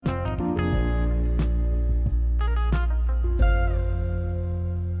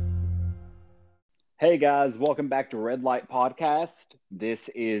Hey guys, welcome back to Red Light Podcast. This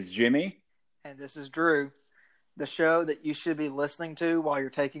is Jimmy. And this is Drew, the show that you should be listening to while you're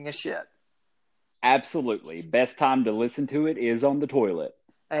taking a shit. Absolutely. Best time to listen to it is on the toilet.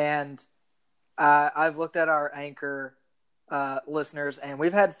 And I've looked at our Anchor listeners, and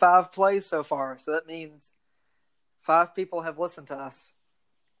we've had 5 plays so far. So that means 5 people have listened to us.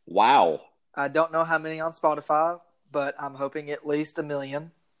 Wow. I don't know how many on Spotify, but I'm hoping at least 1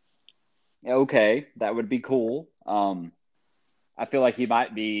 million. Okay, that would be cool. I feel like you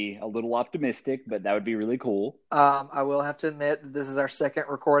might be a little optimistic, but that would be really cool. I will have to admit that this is our second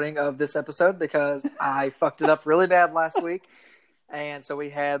recording of this episode because I fucked it up really bad last week. And so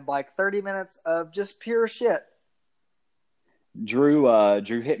we had like 30 minutes of just pure shit. Drew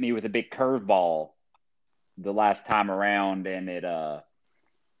hit me with a big curveball the last time around, and it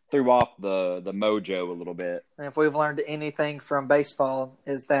threw off the mojo a little bit. And if we've learned anything from baseball,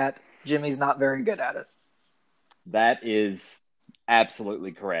 is that Jimmy's not very good at it. That is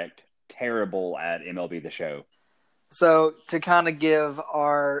absolutely correct. Terrible at MLB The Show. So to kind of give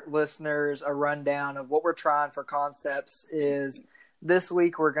our listeners a rundown of what we're trying for concepts is this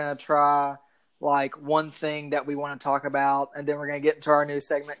week we're going to try like one thing that we want to talk about, and then we're going to get into our new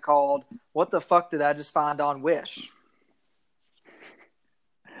segment called What the Fuck Did I Just Find on Wish?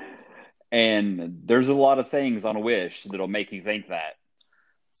 And there's a lot of things on Wish that'll make you think that.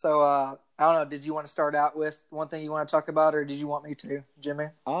 So, I don't know. Did you want to start out with one thing you want to talk about, or did you want me to, Jimmy?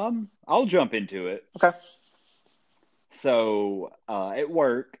 I'll jump into it. Okay. So, at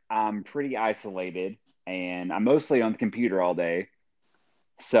work, I'm pretty isolated, and I'm mostly on the computer all day.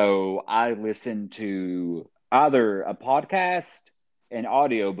 So, I listen to either a podcast, an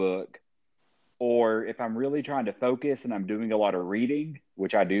audiobook, or if I'm really trying to focus and I'm doing a lot of reading,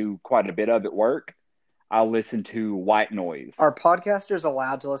 which I do quite a bit of at work, I'll listen to white noise. Are podcasters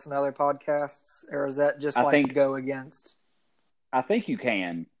allowed to listen to other podcasts, or is that just go against? I think you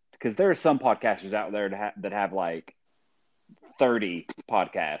can, because there are some podcasters out there that have like 30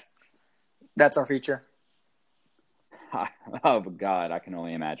 podcasts. That's our future. Oh, God, I can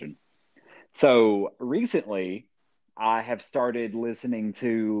only imagine. So recently, I have started listening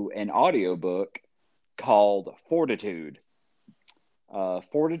to an audiobook called Fortitude.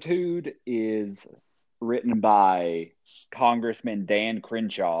 Fortitude is written by Congressman Dan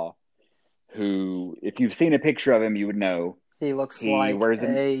Crenshaw, who, if you've seen a picture of him, you would know. He looks like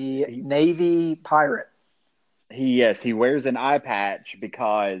a Navy pirate. He wears an eye patch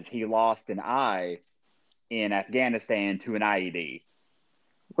because he lost an eye in Afghanistan to an IED.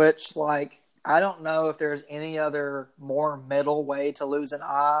 Which, I don't know if there's any other more metal way to lose an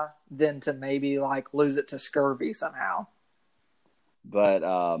eye than to maybe, lose it to scurvy somehow.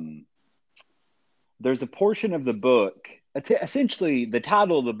 But, there's a portion of the book, essentially the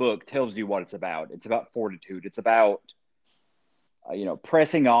title of the book tells you what it's about. It's about fortitude. It's about,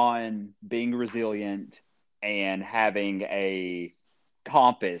 pressing on, being resilient, and having a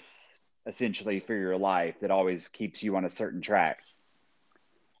compass, essentially, for your life that always keeps you on a certain track.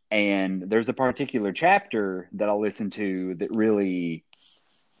 And there's a particular chapter that I listened to that really,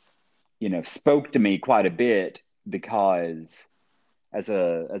 spoke to me quite a bit because, as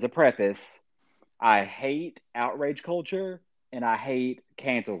a preface, I hate outrage culture and I hate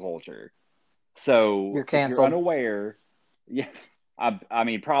cancel culture. So you're canceled. If you're unaware, yeah, I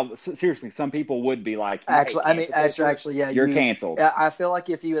mean, probably seriously, some people would be like, actually, yeah, you're canceled. I feel like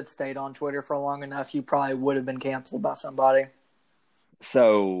if you had stayed on Twitter for long enough, you probably would have been canceled by somebody.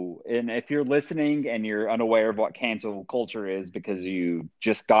 So, and if you're listening and you're unaware of what cancel culture is because you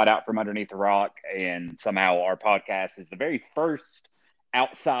just got out from underneath a rock and somehow our podcast is the very first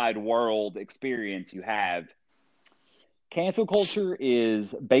outside world experience you have. Cancel culture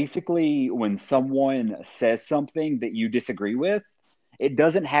is basically when someone says something that you disagree with. It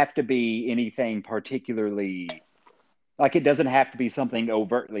doesn't have to be anything particularly, it doesn't have to be something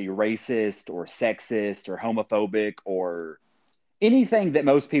overtly racist or sexist or homophobic or anything that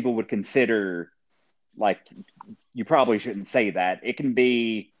most people would consider, you probably shouldn't say that. It can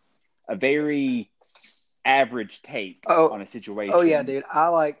be a very average take on a situation. Oh, yeah, dude.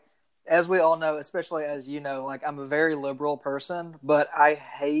 As we all know, especially as you know, I'm a very liberal person, but I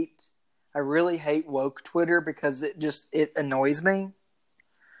really hate woke Twitter because it annoys me.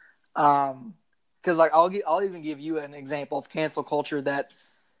 Because I'll even give you an example of cancel culture that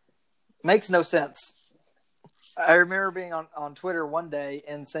makes no sense. I remember being on Twitter one day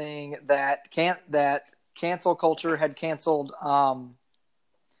and saying that cancel culture had canceled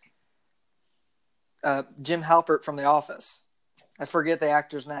Jim Halpert from The Office. I forget the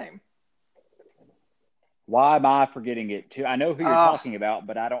actor's name. Why am I forgetting it too? I know who you're talking about,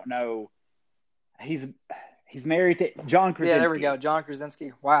 but I don't know he's married to John Krasinski. Yeah, there we go. John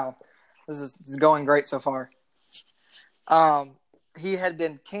Krasinski. Wow. This is going great so far. He had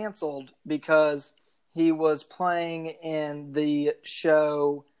been canceled because he was playing in the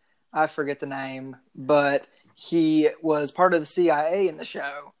show, I forget the name, but he was part of the CIA in the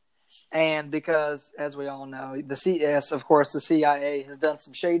show. And because, as we all know, the CIA has done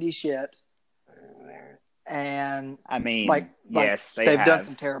some shady shit. And I mean, yes, they've done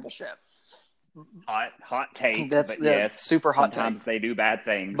some terrible shit. Hot take, That's but yes, super hot sometimes take. they do bad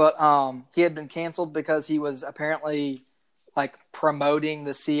things. But he had been canceled because he was apparently like promoting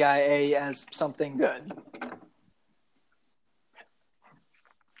the CIA as something good.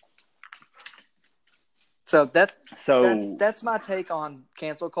 So that's my take on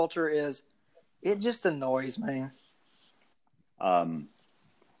cancel culture. Is it just annoys me?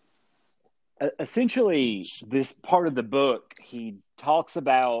 Essentially, this part of the book, he talks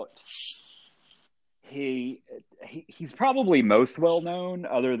about he's probably most well known,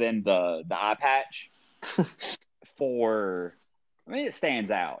 other than the eye patch, for. I mean, it stands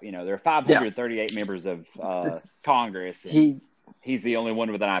out. You know, there are 538 members of Congress. And he's the only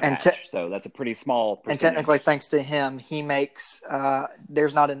one with an eye patch, so that's a pretty small percentage. And technically, thanks to him, he makes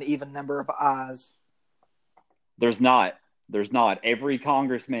there's not an even number of eyes. There's not. Every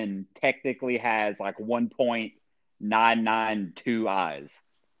congressman technically has like 1.992 eyes.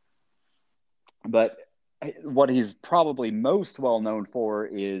 But what he's probably most well known for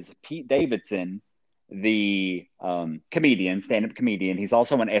is Pete Davidson, the comedian, stand-up comedian. He's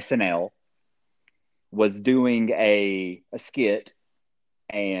also on SNL. Was doing a skit,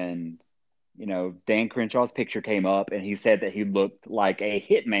 and Dan Crenshaw's picture came up, and he said that he looked like a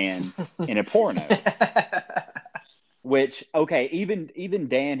hitman in a porno. Which, okay, even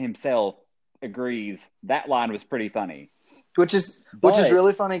Dan himself agrees that line was pretty funny. Which is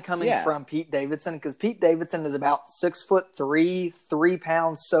really funny coming from Pete Davidson, because Pete Davidson is about 6'3", 3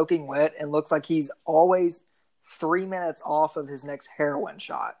 pounds soaking wet, and looks like he's always 3 minutes off of his next heroin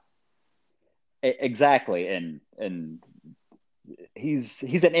shot. Exactly, and he's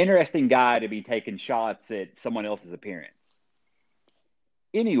an interesting guy to be taking shots at someone else's appearance.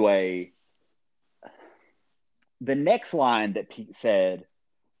 Anyway, the next line that Pete said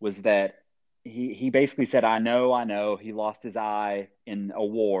was that he basically said, I know, he lost his eye in a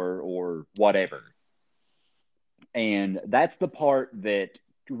war or whatever. And that's the part that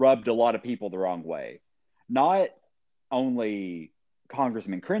rubbed a lot of people the wrong way. Not only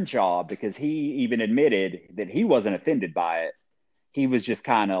Congressman Crenshaw, because he even admitted that he wasn't offended by it. He was just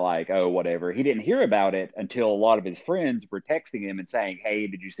kind of like, oh, whatever. He didn't hear about it until a lot of his friends were texting him and saying, hey,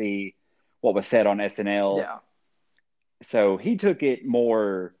 did you see what was said on SNL? Yeah. So he took it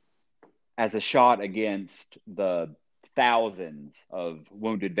more as a shot against the thousands of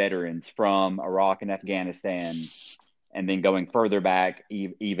wounded veterans from Iraq and Afghanistan, and then going further back,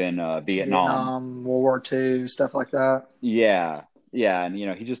 even Vietnam, World War II, stuff like that. Yeah. And,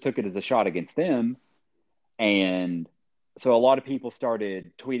 he just took it as a shot against them. And so a lot of people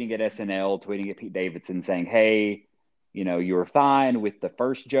started tweeting at SNL, tweeting at Pete Davidson saying, hey, you were fine with the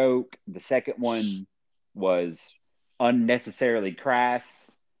first joke. The second one was unnecessarily crass.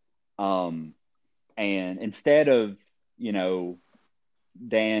 And instead of,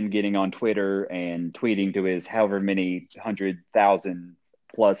 Dan getting on Twitter and tweeting to his however many 100,000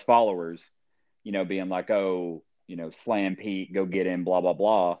 plus followers, being like, oh, slam Pete, go get him, blah, blah,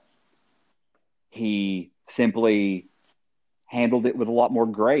 blah. He simply handled it with a lot more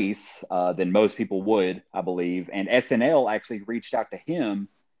grace than most people would, I believe. And SNL actually reached out to him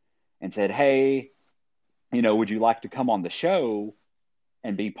and said, hey, would you like to come on the show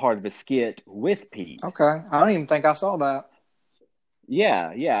and be part of a skit with Pete? Okay. I don't even think I saw that. Yeah.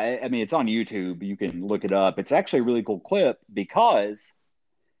 I mean, it's on YouTube. You can look it up. It's actually a really cool clip because,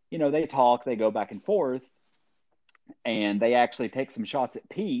 they talk, they go back and forth, and they actually take some shots at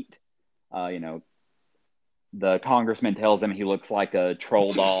Pete. The congressman tells him he looks like a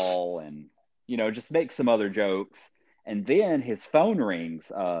troll doll and, just makes some other jokes. And then his phone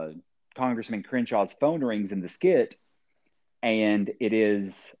rings. Congressman Crenshaw's phone rings in the skit, and it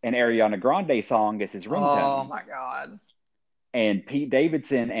is an Ariana Grande song as his ringtone. Oh, my God. And Pete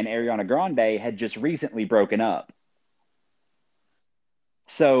Davidson and Ariana Grande had just recently broken up.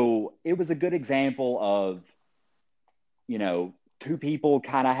 So it was a good example of, two people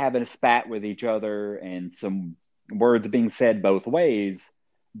kind of having a spat with each other and some words being said both ways.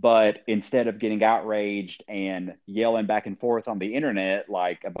 But instead of getting outraged and yelling back and forth on the internet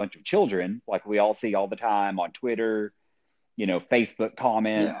like a bunch of children, like we all see all the time on Twitter, Facebook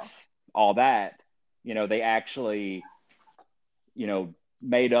comments, all that, they actually,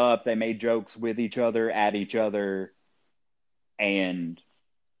 made up. They made jokes with each other, at each other, and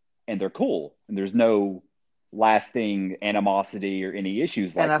they're cool. And there's no lasting animosity or any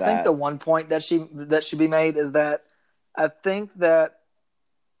issues And like I think the that. one point that should be made is that I think that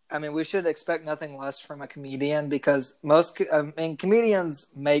I mean we should expect nothing less from a comedian because comedians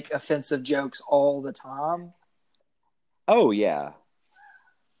make offensive jokes all the time. Oh yeah.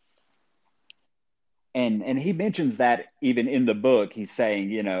 And he mentions that even in the book, he's saying,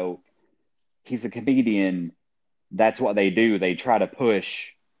 he's a comedian. That's what they do. They try to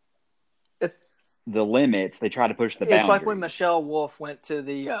push It, the limits. They try to push the it's like when boundaries. Michelle Wolf went to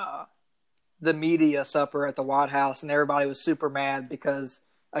the media supper at the White House and everybody was super mad because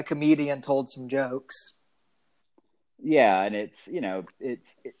a comedian told some jokes. Yeah, and it's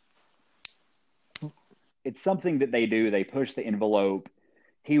something that they do. They push the envelope.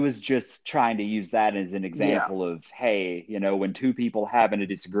 He was just trying to use that as an Yeah. example of, hey, when two people have a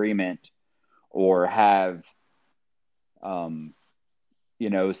disagreement or have, um,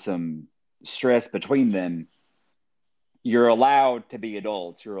 some stress between them, you're allowed to be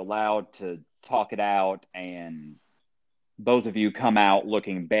adults. You're allowed to talk it out, and both of you come out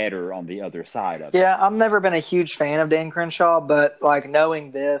looking better on the other side of it. Yeah, I've never been a huge fan of Dan Crenshaw, but like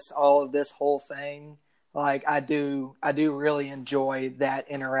knowing this, all of this whole thing, like I do really enjoy that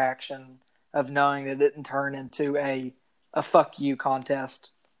interaction of knowing that it didn't turn into a fuck you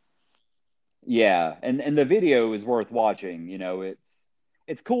contest. Yeah, and the video is worth watching.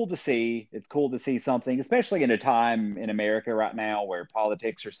 It's cool to see. It's cool to see something, especially in a time in America right now where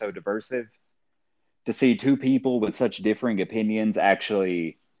politics are so diversive. To see two people with such differing opinions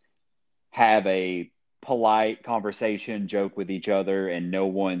actually have a polite conversation, joke with each other, and no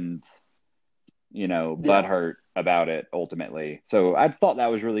one's, Yeah. butthurt about it ultimately. So I thought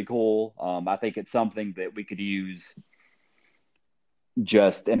that was really cool. I think it's something that we could use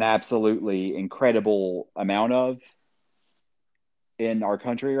just an absolutely incredible amount of in our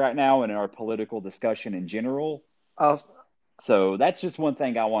country right now and in our political discussion in general. Uh, So that's just one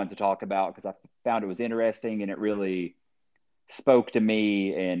thing I wanted to talk about because I found it was interesting and it really spoke to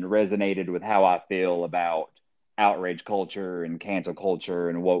me and resonated with how I feel about outrage culture and cancel culture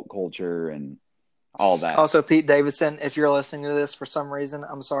and woke culture and all that. Also, Pete Davidson, if you're listening to this for some reason,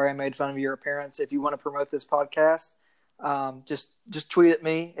 I'm sorry I made fun of your appearance. If you want to promote this podcast, just tweet at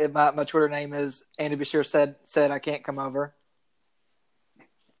me. My Twitter name is Andy Bashir said I can't come over.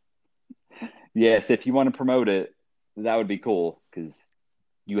 Yes, if you want to promote it, that would be cool because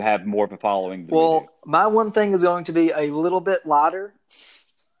you have more of a following than we do. Well, my one thing is going to be a little bit lighter,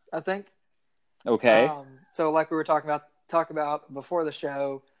 I think. Okay. So like we were talk about before the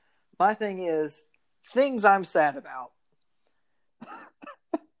show, my thing is things I'm sad about.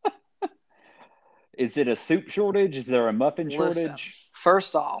 Is it a soup shortage? Is there a muffin Listen, shortage?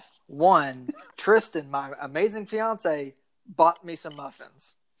 first off, one, Tristan, my amazing fiance, bought me some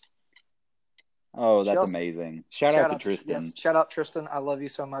muffins. Oh, She that's also, amazing. Shout out to yes, Tristan. shout out Tristan. I love you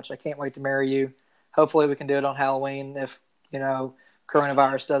so much. I can't wait to marry you. Hopefully we can do it on Halloween if,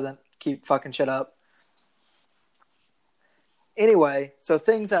 coronavirus doesn't keep fucking shit up. Anyway, so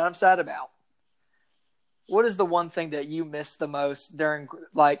things that I'm sad about. What is the one thing that you miss the most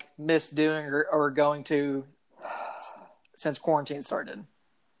miss doing or going to since quarantine started?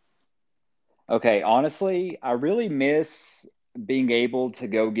 Okay, honestly, I really miss being able to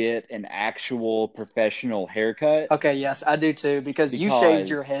go get an actual professional haircut Okay, yes, I do too because you shaved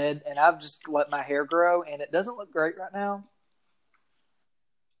your because, head and I've just let my hair grow and it doesn't look great right now.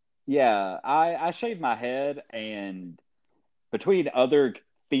 yeah, I shave my head, and between other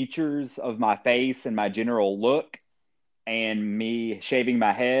features of my face and my general look and me shaving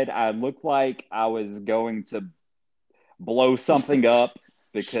my head, I looked like I was going to blow something up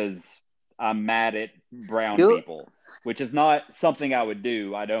because I'm mad at brown You people, which is not something I would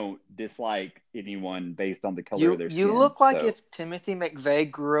do. I don't dislike anyone based on the color of their you skin. look like So if Timothy McVeigh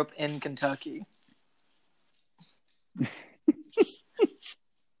grew up in Kentucky.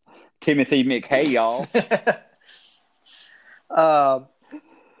 Timothy McHay, y'all. uh,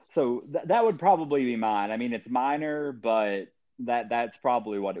 So that would probably be mine. I mean, it's minor, but that's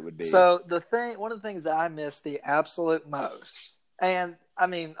probably what it would be. so one of the things that I miss the absolute most, and I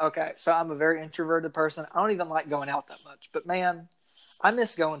mean, okay, so I'm a very introverted person. I don't even like going out that much, but man, I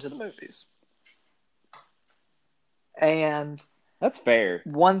miss going to the movies. And That's fair.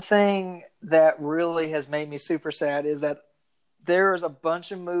 one thing that really has made me super sad is that there's a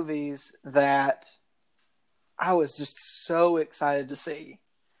bunch of movies that I was just so excited to see.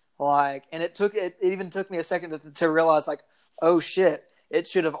 And it even took me a second to realize, like, oh shit, it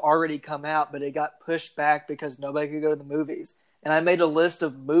should have already come out, but it got pushed back because nobody could go to the movies. And I made a list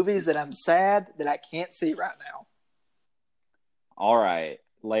of movies that I'm sad that I can't see right now. All right,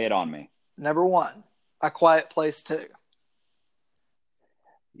 lay it on me. Number 1, A Quiet Place 2.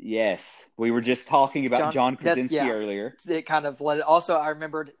 Yes, we were just talking about John That's, Krasinski yeah. earlier. It kind of led it. Also, I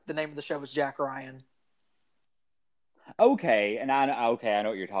remembered the name of the show was Jack Ryan. Okay, I know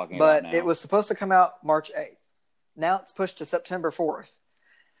what you're talking about But it now. was supposed to come out March 8th. Now it's pushed to September 4th.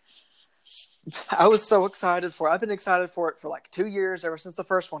 I was so excited for it. I've been excited for it for like 2 years, ever since the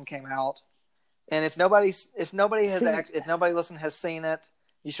first one came out. And if nobody listening has seen it,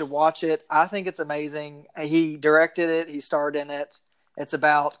 you should watch it. I think it's amazing. He directed it. He starred in it. It's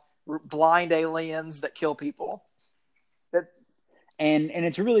about blind aliens that kill people. And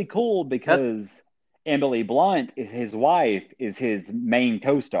it's really cool because Emily Blunt, his wife, is his main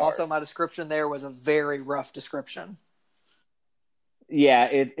co-star. Also, my description there was a very rough description. Yeah,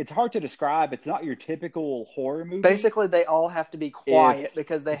 it's hard to describe. It's not your typical horror movie. Basically, they all have to be quiet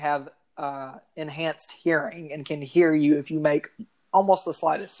because they have enhanced hearing and can hear you if you make almost the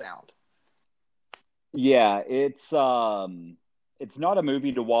slightest sound. Yeah, it's not a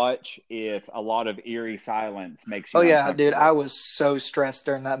movie to watch if a lot of eerie silence makes you uncomfortable. Dude, I was so stressed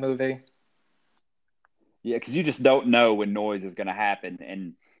during that movie. Yeah, because you just don't know when noise is going to happen.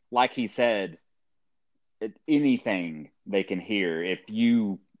 And like he said, anything they can hear. If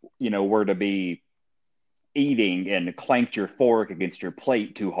you were to be eating and clanked your fork against your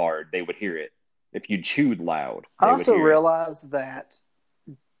plate too hard, they would hear it. If you chewed loud, I also realized that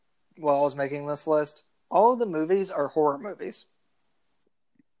while I was making this list, all of the movies are horror movies.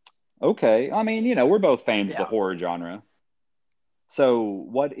 Okay. I mean, we're both fans of the horror genre. So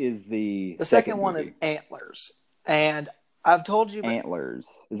what is the second one movie? Is Antlers. And I've told you... Antlers.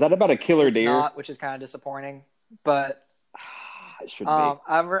 Is that about a killer deer? It's not, which is kind of disappointing. But it should be.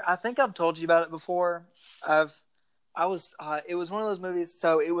 I think I've told you about it before. It was one of those movies.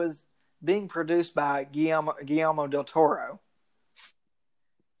 So it was being produced by Guillermo del Toro.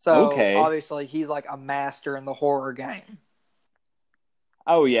 So obviously he's like a master in the horror game.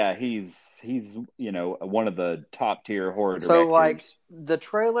 Oh yeah, he's one of the top tier horror directors. So like the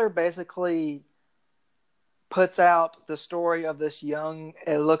trailer basically puts out the story of this young,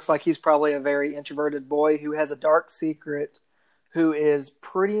 it looks like he's probably a very introverted boy who has a dark secret, who is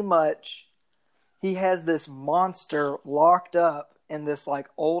pretty much, he has this monster locked up in this like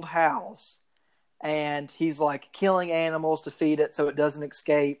old house, and he's like killing animals to feed it so it doesn't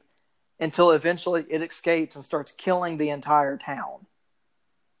escape, until eventually it escapes and starts killing the entire town.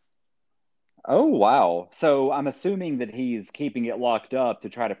 Oh, wow. So I'm assuming that he's keeping it locked up to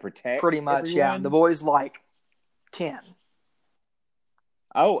try to protect Pretty much, everyone? Yeah. The boy's like 10.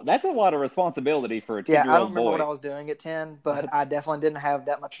 Oh, that's a lot of responsibility for a 10-year-old boy. Yeah, I don't remember what I was doing at 10, but I definitely didn't have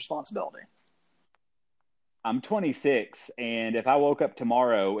that much responsibility. I'm 26, and if I woke up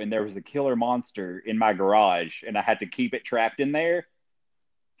tomorrow and there was a killer monster in my garage and I had to keep it trapped in there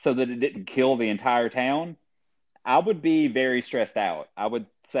so that it didn't kill the entire town, I would be very stressed out. I would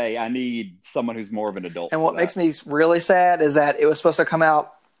say I need someone who's more of an adult. And what makes me really sad is that it was supposed to come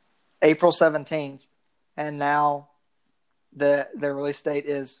out April 17th, and now the release date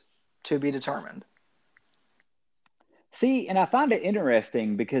is to be determined. See, and I find it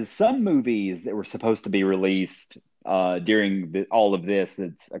interesting because some movies that were supposed to be released during all of this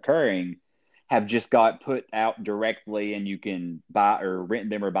that's occurring have just got put out directly, and you can buy or rent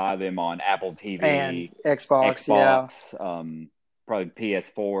them or buy them on Apple TV and Xbox, yeah. Probably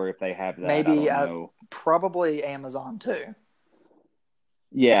PS4 if they have that. Maybe I don't know. Probably Amazon too.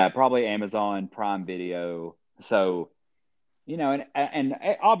 Yeah, probably Amazon Prime Video. So, and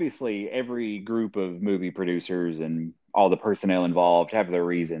obviously every group of movie producers and all the personnel involved have their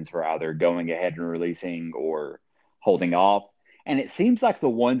reasons for either going ahead and releasing or holding off. And it seems like the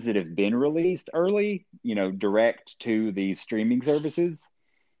ones that have been released early, direct to these streaming services,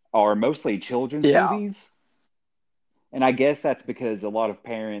 are mostly children's movies. And I guess that's because a lot of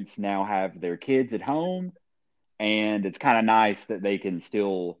parents now have their kids at home, and it's kind of nice that they can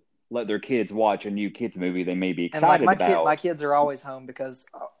still let their kids watch a new kids movie they may be excited about. My kids are always home because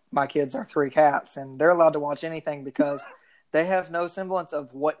my kids are 3 cats, and they're allowed to watch anything because they have no semblance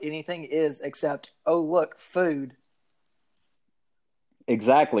of what anything is except, oh, look, food.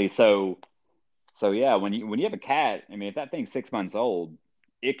 Exactly. So yeah, when you have a cat, I mean, if that thing's 6 months old,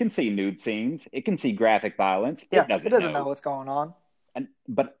 it can see nude scenes, it can see graphic violence. Yeah, it doesn't know what's going on.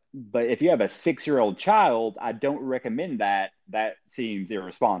 But if you have a 6-year-old child, I don't recommend that. That seems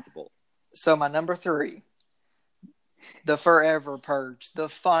irresponsible. So my number 3, the Forever Purge, the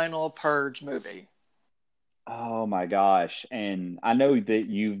final Purge movie. Oh my gosh. And I know that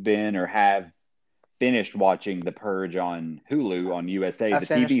you've been or have finished watching The Purge on Hulu on USA, I the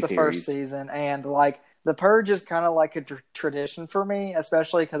finished TV the first series. season, and like The Purge is kind of like a tradition for me,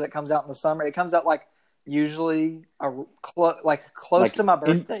 especially because it comes out in the summer. It comes out like usually close to Like my in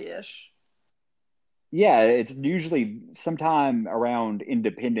birthday ish. Yeah, it's usually sometime around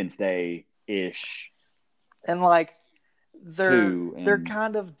Independence Day ish And like too, they're and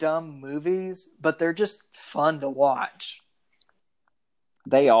kind of dumb movies, but they're just fun to watch.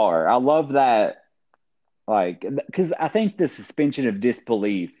 they are. I love that, like, because I think the suspension of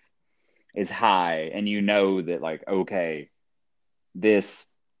disbelief is high, and you know that, like, okay, this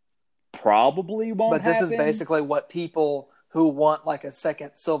probably won't But this is happen. basically what people who want like a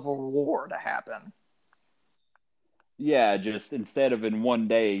second Civil War to happen. Yeah, just instead of in one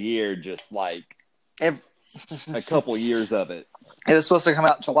day a year, just like If, a couple years of it. it was supposed to come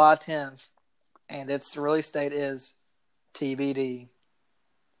out July 10th, and its release date is TBD.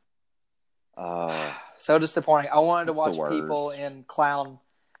 Uh, So disappointing. I wanted to that's the watch people worst. in clown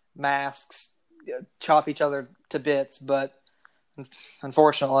masks chop each other to bits, but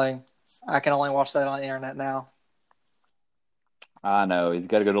unfortunately, I can only watch that on the internet now. I know you've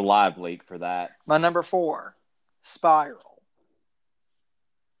got to go to Live Leak for that. My number 4, Spiral.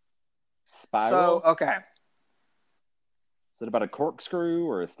 So, Spiral. okay. Is it about a corkscrew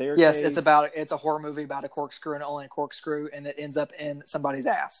or a Yes, staircase? it's a horror movie about a corkscrew and only a corkscrew, and it ends up in somebody's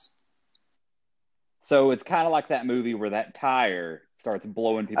ass. So it's kind of like that movie where that tire starts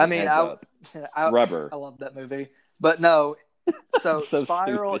blowing I people's mean, heads up. I Rubber. I love that movie, but no. So So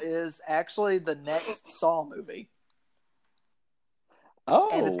Spiral stupid. is actually the next Saw movie, and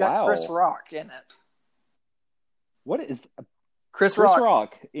Oh, it's got Chris wow. Rock in it. What is Chris Chris Rock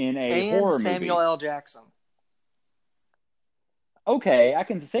Rock in a and horror Samuel movie? L. Jackson. Okay,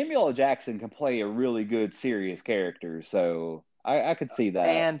 Samuel L. Jackson can play a really good serious character, so I could see that.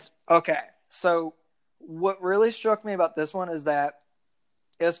 And okay, so what really struck me about this one is that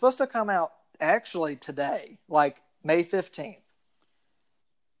it was supposed to come out actually today, like May 15th.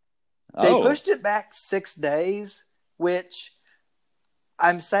 They Oh, pushed it back 6 days, which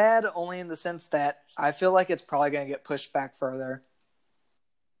I'm sad only in the sense that I feel like it's probably going to get pushed back further.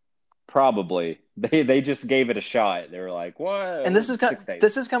 probably. They just gave it a shot. They were like, And "Whoa, 6 days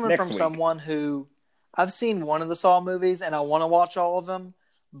this is coming next from week." someone who I've seen one of the Saw movies and I want to watch all of them,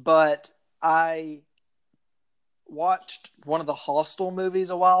 but I watched one of the Hostel movies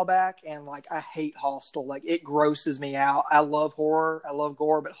a while back, and like I hate Hostel. Like it grosses me out. I love horror, I love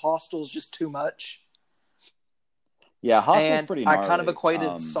gore, but Hostel is just too much. Yeah, Hostel's And pretty I kind of gnarly.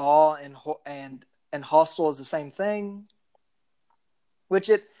 equated Saw and Hostel as the same thing, which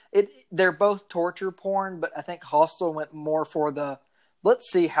it they're both torture porn, but I think Hostel went more for the let's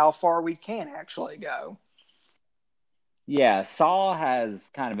see how far we can actually go. Yeah, Saw has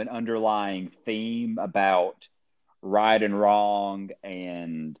kind of an underlying theme about right and wrong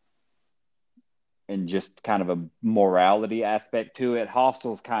and just kind of a morality aspect to it.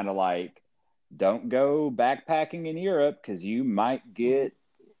 Hostel's kind of like don't go backpacking in Europe because you might get,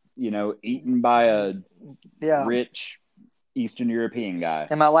 eaten by a Yeah. rich Eastern European guy.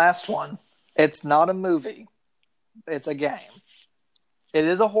 And my last one, it's not a movie, it's a game. It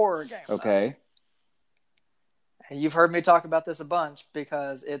is a horror game, though. Okay. And you've heard me talk about this a bunch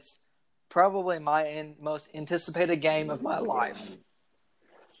because it's probably my most anticipated game of my life.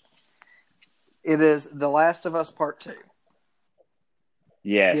 It is The Last of Us Part 2.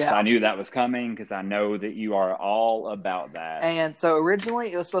 Yes, Yeah. I knew that was coming because I know that you are all about that. And so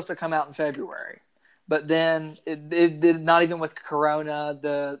originally it was supposed to come out in February. But then it did not, even with Corona,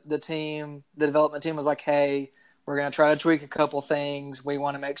 the development team was like, hey, we're going to try to tweak a couple things. We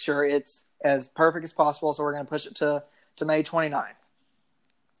want to make sure it's as perfect as possible, so we're going to push it to May 29th.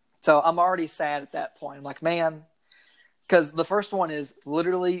 So I'm already sad at that point. I'm like, man, because the first one is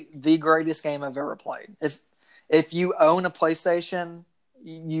literally the greatest game I've ever played. If you own a PlayStation,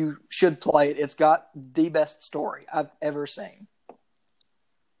 you should play it. It's got the best story I've ever seen.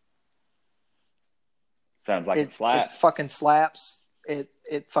 Sounds like it It slaps. fucking slaps. It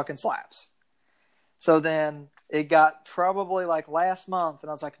fucking slaps. So then it got probably like last month, and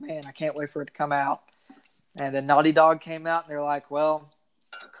I was like, man, I can't wait for it to come out. And then Naughty Dog came out, and they're like, well,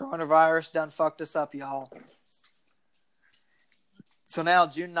 coronavirus done fucked us up, y'all. So now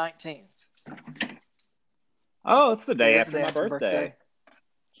June 19th. Oh, it's the day It is after the day my after birthday.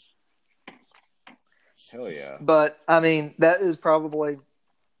 Hell yeah. But I mean, that is probably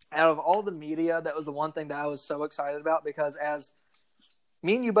out of all the media, that was the one thing that I was so excited about because, as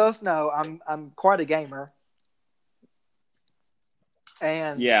me and you both know, I'm quite a gamer,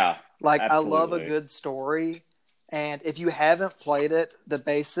 and Yeah, like absolutely. I love a good story. And if you haven't played it, the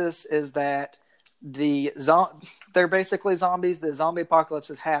basis is that they're basically zombies. The zombie apocalypse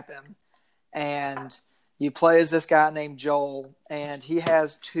has happened, and you play as this guy named Joel, and he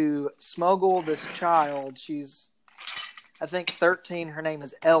has to smuggle this child. She's, I think, 13. Her name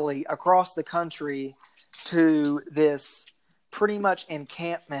is Ellie, across the country to this pretty much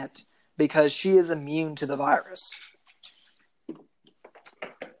encampment because she is immune to the virus.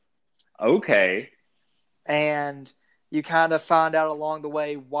 Okay. And you kind of find out along the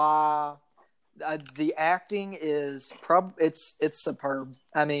way why the acting is it's superb.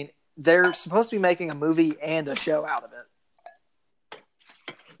 I mean, they're supposed to be making a movie and a show out of it.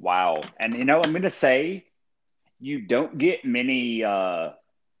 Wow. And I'm going to say you don't get many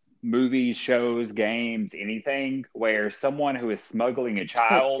movies, shows, games, anything where someone who is smuggling a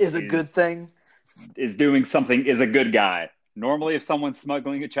child is a good thing. Is doing something, is a good guy. Normally, if someone's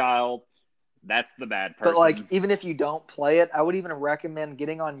smuggling a child, that's the bad person. But like, even if you don't play it, I would even recommend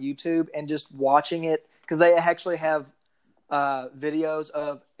getting on YouTube and just watching it, because they actually have videos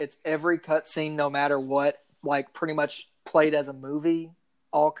of it's every cutscene, no matter what, like pretty much played as a movie,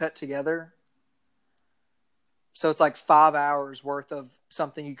 all cut together. So it's like 5 hours worth of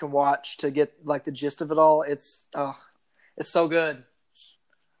something you can watch to get like the gist of it all. It's so good.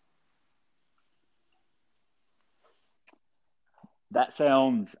 That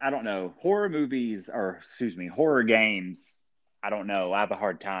sounds, I don't know, horror games. I don't know. I have a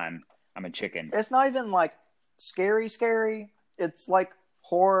hard time. I'm a chicken. It's not even like scary. It's like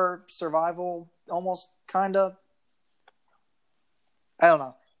horror, survival, almost, kind of. I don't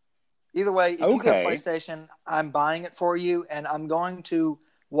know. Either way, if you get a PlayStation, I'm buying it for you, and I'm going to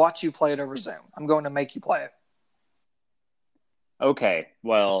watch you play it over Zoom. I'm going to make you play it. Okay.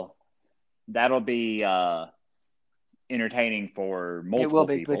 Well, that'll be entertaining for multiple people. It will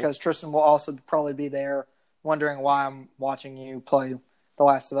be, because Tristan will also probably be there wondering why I'm watching you play The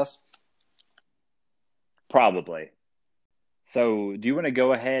Last of Us. Probably. So do you want to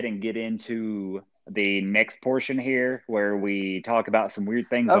go ahead and get into the next portion here where we talk about some weird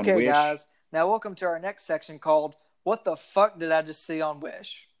things on Wish? Okay, guys. Now welcome to our next section called What the Fuck Did I Just See on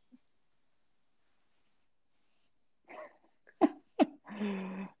Wish?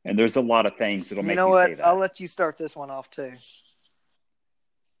 And there's a lot of things that'll make you say that. I'll let you start this one off too.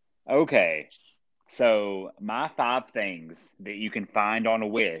 Okay. So my 5 things that you can find on a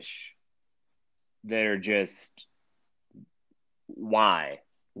Wish that are just, why?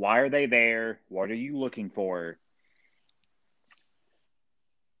 Why are they there? What are you looking for?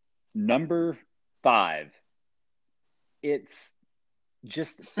 Number 5. It's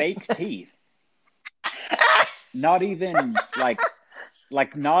just fake teeth. Not even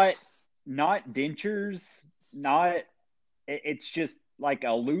not dentures, it's just like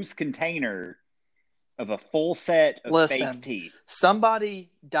a loose container of a full set of fake teeth. Somebody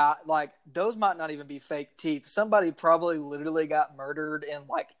died, like, those might not even be fake teeth. Somebody probably literally got murdered in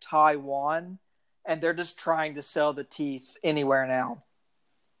like Taiwan, and they're just trying to sell the teeth anywhere now.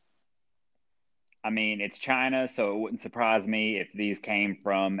 I mean, it's China, so it wouldn't surprise me if these came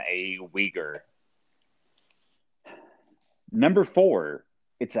from a Uyghur. Number 4,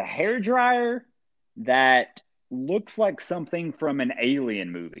 it's a hairdryer that looks like something from an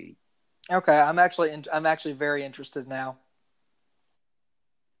Alien movie. Okay, I'm actually very interested now.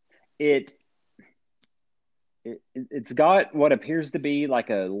 It's got what appears to be like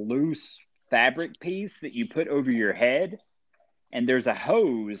a loose fabric piece that you put over your head, and there's a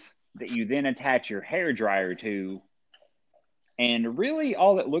hose that you then attach your hairdryer to. And really,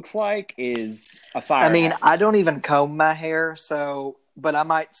 all it looks like is a fire. I mean, hazard. I don't even comb my hair, but I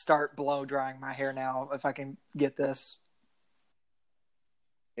might start blow drying my hair now if I can get this.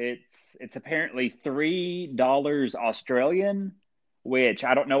 It's apparently $3 Australian, which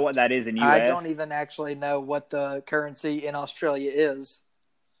I don't know what that is in US. I don't even actually know what the currency in Australia is.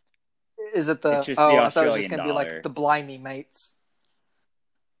 Is it the? It's just the I thought it was Australian just going to be like the Blimey mates.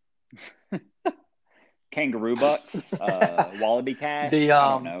 Kangaroo bucks, wallaby cat. The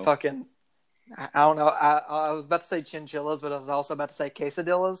I don't know. fucking. I don't know. I was about to say chinchillas, but I was also about to say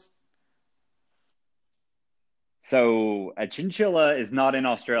quesadillas. So a chinchilla is not in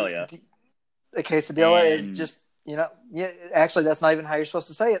Australia. A quesadilla is just, actually that's not even how you're supposed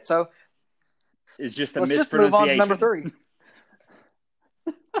to say it. So it's just a let's mispronunciation. just move on to number 3.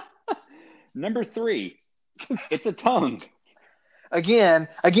 Number 3, it's a tongue. Again,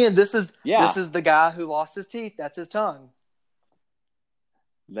 this is the guy who lost his teeth. That's his tongue.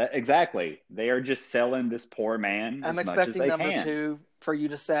 Exactly. They are just selling this poor man. I'm as much as expecting they number can. 2 for you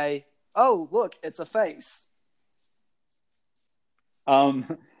to say, "Oh, look, it's a face."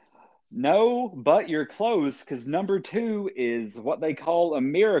 No, but you're close, because number 2 is what they call a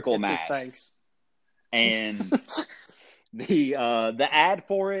miracle mask. It's his face. And the ad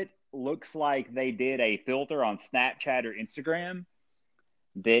for it looks like they did a filter on Snapchat or Instagram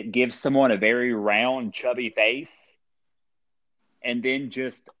that gives someone a very round, chubby face, and then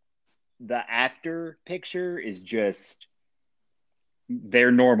just the after picture is just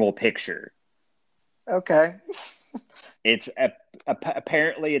their normal picture. Okay. It's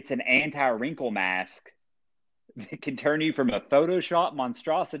apparently it's an anti-wrinkle mask that can turn you from a Photoshop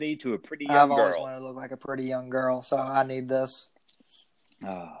monstrosity to a pretty I've young always girl. wanted to look like a pretty young girl, so I need this.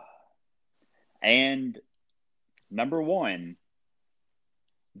 And number one,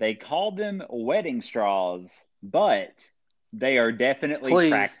 they called them wedding straws, but they are definitely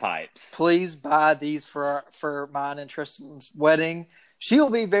crack pipes. Please buy these for mine and Tristan's wedding. She'll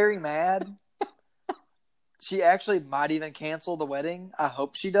be very mad. She actually might even cancel the wedding. I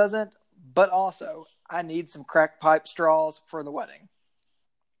hope she doesn't. But also, I need some crack pipe straws for the wedding.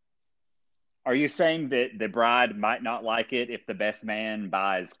 Are you saying that the bride might not like it if the best man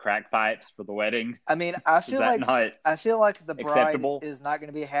buys crack pipes for the wedding? I mean, I feel like the bride acceptable? Is not going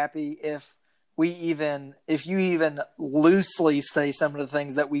to be happy if you even loosely say some of the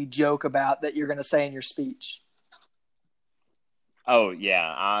things that we joke about that you're going to say in your speech. Oh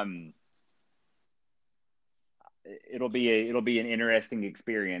yeah, it'll be an interesting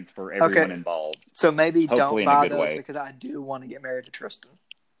experience for everyone involved. So maybe Hopefully don't buy those because I do want to get married to Tristan.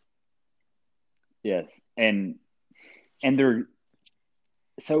 Yes, and they're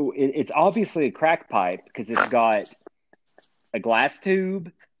so it's obviously a crack pipe because it's got a glass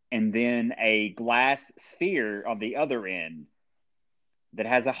tube and then a glass sphere on the other end that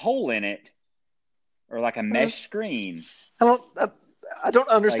has a hole in it, or like a mesh screen. I don't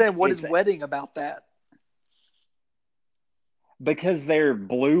understand what is wedding about that. Because they're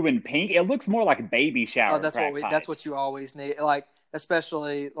blue and pink, it looks more like baby shower. That's what you always need. Like,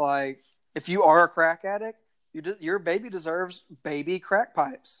 especially like if you are a crack addict, your baby deserves baby crack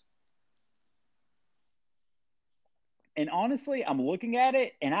pipes. And honestly, I'm looking at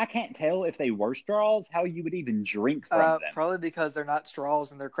it, and I can't tell if they were straws, how you would even drink from them. Probably because they're not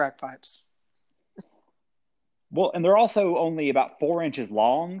straws and they're crack pipes. Well, and they're also only about 4 inches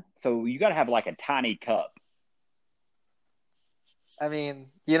long, so you got to have like a tiny cup. I mean,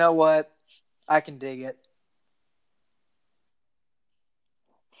 you know what? I can dig it.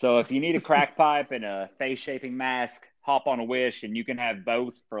 So if you need a crack pipe and a face-shaping mask, hop on a Wish, and you can have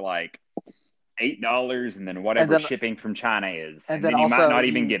both for like $8, and then whatever shipping from China is, and then you might not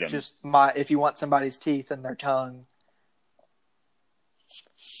even get them. If you want somebody's teeth and their tongue,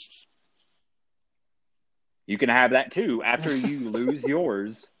 you can have that too after you lose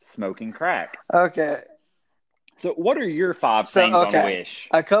yours smoking crack. Okay. So what are your 5 things on Wish?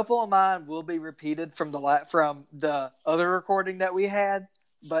 A couple of mine will be repeated from the other recording that we had,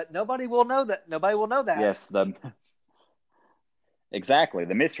 but nobody will know that. Yes, exactly,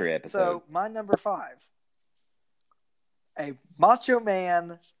 the mystery episode. So my number 5, a Macho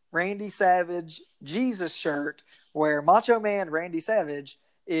Man Randy Savage Jesus shirt, where Macho Man Randy Savage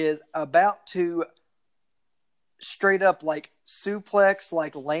is about to straight up like suplex,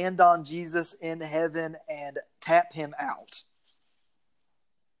 like land on Jesus in heaven and tap him out.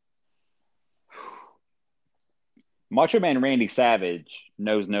 Macho Man Randy Savage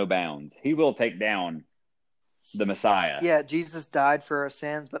knows no bounds. He will take down the Messiah. Yeah, Jesus died for our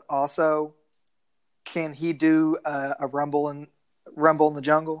sins, but also, can he do a rumble in the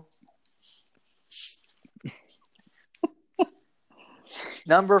jungle?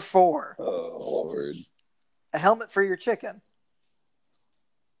 Number 4. Oh Lord. A helmet for your chicken.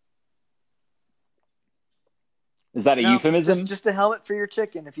 Is that a euphemism? Just a helmet for your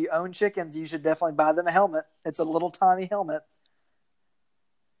chicken. If you own chickens, you should definitely buy them a helmet. It's a little tiny helmet.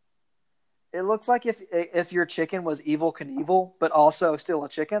 It looks like if your chicken was Evel Knievel, but also still a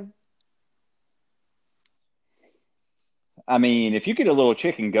chicken. I mean, if you get a little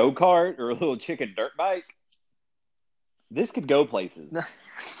chicken go-kart or a little chicken dirt bike, this could go places.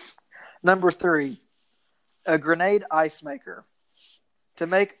 Number 3, a grenade ice maker to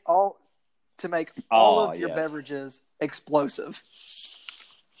make all of your beverages explosive.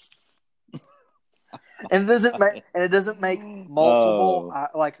 And it doesn't make multiple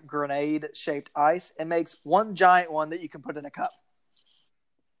like grenade shaped ice. It makes one giant one that you can put in a cup.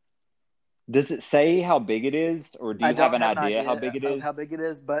 Does it say how big it is, or do you have an idea how big it is? How big it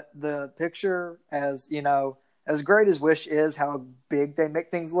is, but the picture, as you know, as great as Wish is, how big they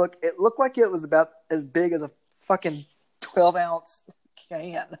make things look. It looked like it was about as big as a fucking 12-ounce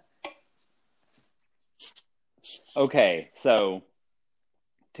can. Okay, so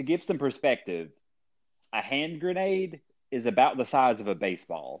to give some perspective, a hand grenade is about the size of a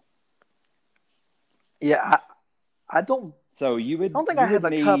baseball. Yeah, I don't So I don't think I you have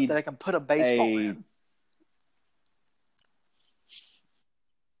would a cup that need I can put a baseball a in.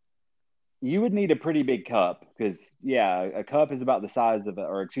 you would need a pretty big cup because a cup is about the size of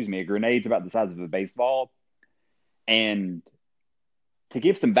a grenade's about the size of a baseball. And to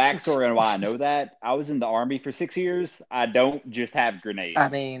give some backstory on why I know that, I was in the Army for 6 years. I don't just have I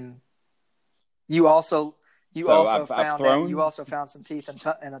grenades. mean, you also So I've you thrown. also found some teeth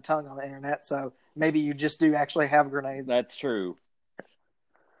and a tongue on the internet, so maybe you just do actually have grenades. That's true.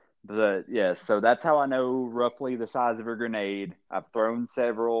 But yes, so that's how I know roughly the size of a grenade. I've thrown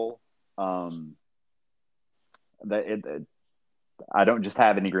several. Um, I don't just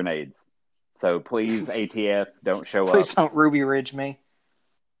have any grenades. So please, ATF, don't show Please up. don't Ruby Ridge me.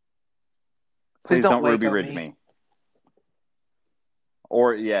 Please Please don't don't Ruby Waco Ridge me. me.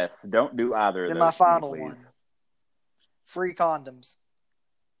 Or yes, don't do either of Then my those to me, final please. one: free condoms.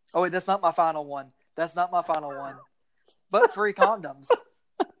 Oh wait, that's not my final one. That's not my final one. But free condoms.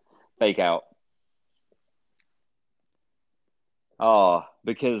 Fake out. Oh,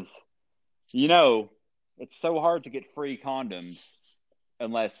 because it's so hard to get free condoms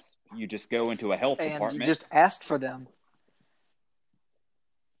unless you just go into a health And you department. just ask for them.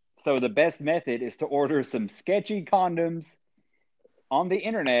 So the best method is to order some sketchy condoms on the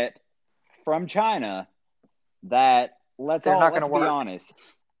internet from China that They're not going to let's be work. honest,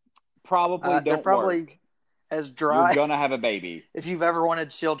 probably They're don't probably work. as You're dry. gonna have a baby. If you've ever wanted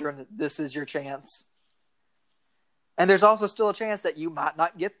children, this is your chance. And there's also still a chance that you might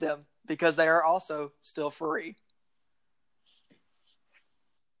not get them because they are also still free.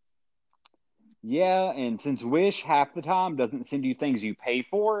 Yeah, and since Wish half the time doesn't send you things you pay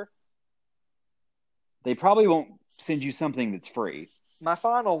for, they probably won't send you something that's free. My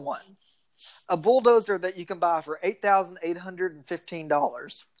final one: a bulldozer that you can buy for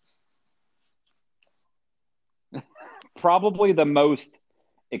 $8,815. Probably the most And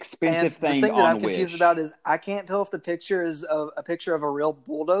expensive the thing thing that I'm on confused Wish. about is I can't tell if the picture is a picture of a real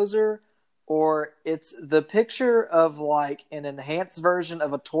bulldozer or it's the picture of like an enhanced version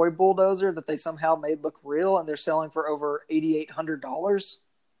of a toy bulldozer that they somehow made look real and they're selling for over $8,800.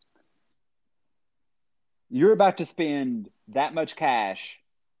 You're about to spend that much cash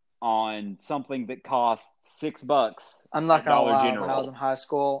on something that costs $6 I'm not at gonna Dollar lie. When I was General. in high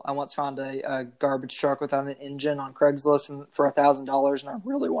school, I once found a garbage truck without an engine on Craigslist for $1,000, and I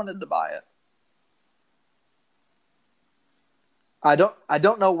really wanted to buy it. I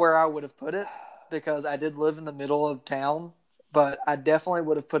don't know where I would have put it because I did live in the middle of town, but I definitely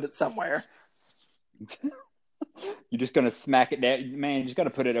would have put it somewhere. You're just gonna smack it down, man. You just gotta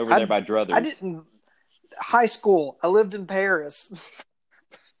put it over there I by I Druthers. didn't high school. I lived in Paris.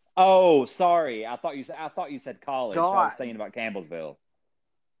 Oh, sorry. I thought you said college. I was God, thinking about Campbellsville.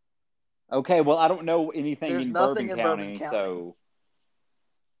 Okay, well, I don't know anything there's in nothing Bourbon in Bourbon County, County.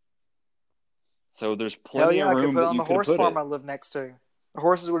 so there's Hell plenty yeah, of I could room put it that on you the could have horse put farm it. I live next to. The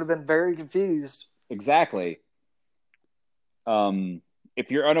horses would have been very confused. Exactly.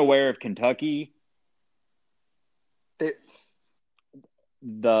 If you're unaware of Kentucky, They,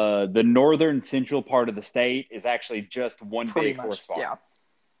 the northern central part of the state is actually just one pretty big horse much, farm. yeah.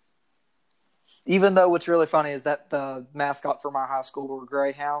 Even though what's really funny is that the mascot for my high school were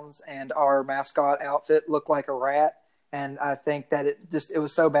greyhounds, and our mascot outfit looked like a rat. And I think that it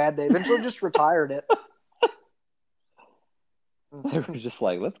was so bad they eventually just retired it. They were just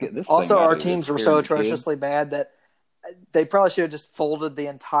like, let's get this thing Also, out our of here, teams were so scaring the kids. atrociously bad that they probably should have just folded the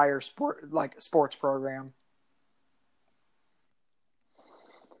entire sports program.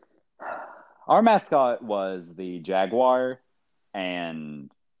 Our mascot was the Jaguar,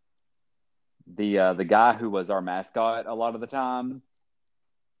 and the guy who was our mascot a lot of the time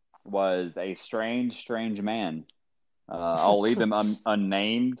was a strange man. I'll leave him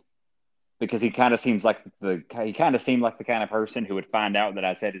unnamed because he kind of seemed like the kind of person who would find out that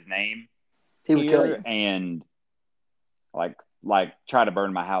I said his name He would kill here you. and like try to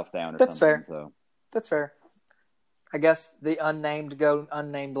burn my house down or That's something. fair. So That's fair. I guess the unnamed go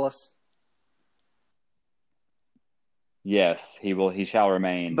unnameless. yes, he shall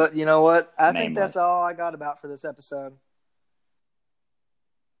remain But you know what? I think that's nameless. all I got about for this episode.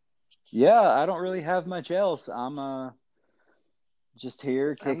 Yeah, I don't really have much else. I'm just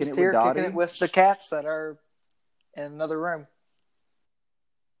here I'm kicking just it with here kicking it Dottie. with the cats that are in another room.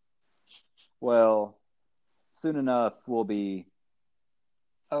 Well, soon enough we'll be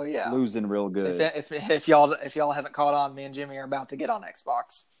Oh yeah. losing real good If y'all haven't caught on, me and Jimmy are about to get on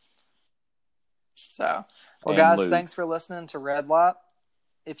Xbox. So, well, and guys, thanks lose. for listening to Red Light.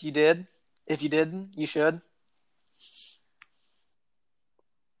 If you did, if you didn't, you should.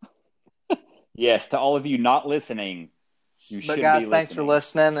 Yes, to all of you not listening, you But should be guys, thanks for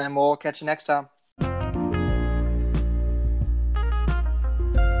listening. listening, and we'll catch you next time.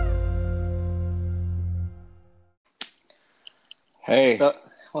 What's Hey, up?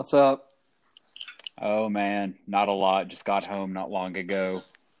 What's up? oh man, not a lot. Just got home not long ago,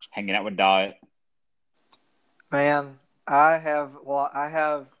 hanging out with Dot. Man, I have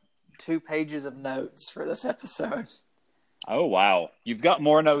 2 pages of notes for this episode. Oh wow, you've got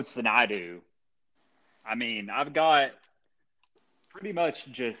more notes than I do. I mean, I've got pretty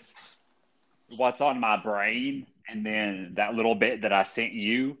much just what's on my brain and then that little bit that I sent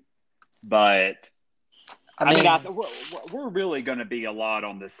you. But I I mean, mean, we're really going to be a lot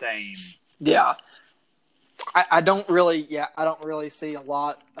on the same. yeah, I don't really see a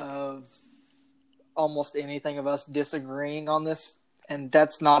lot of almost anything of us disagreeing on this, and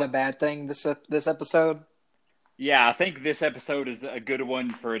that's not a bad thing. This episode. Yeah, I think this episode is a good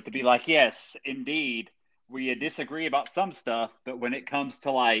one for it to be like, yes, indeed, we disagree about some stuff, but when it comes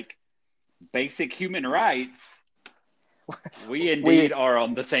to like basic human rights, we we indeed are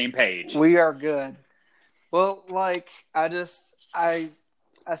on the same page. we are good. Well, like I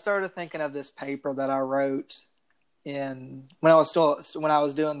started thinking of this paper that I wrote in when I was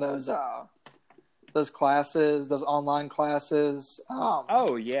doing those classes, those online classes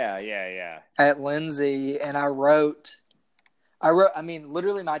Oh, yeah, yeah, yeah. at Lindsay, and I wrote. I mean,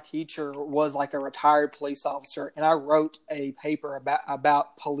 literally, my teacher was like a retired police officer, and I wrote a paper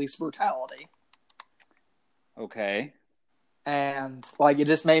about police brutality. Okay. And like it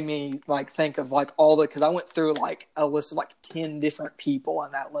just made me like think of like all the because I went through like a list of like 10 different people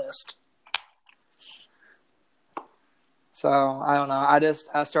in that list. So I don't know.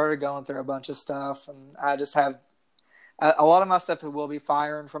 I started going through a bunch of stuff, and I just have a lot of my stuff will be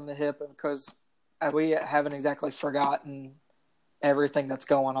firing from the hip because we haven't exactly forgotten everything that's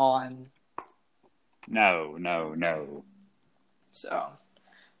going on. No, no, no. So,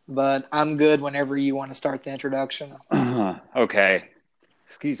 but I'm good whenever you want to start the introduction. Okay.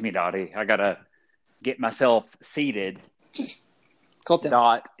 Excuse me, Dottie. I gotta get myself seated. Colton,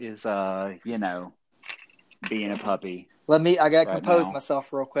 Dot is, being a puppy I gotta right compose now.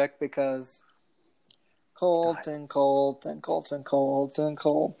 myself real quick because God. Colton.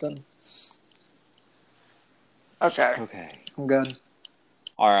 Okay, Okay. I'm good.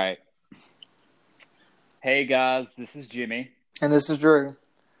 All right. Hey guys, this is Jimmy. And this is Drew.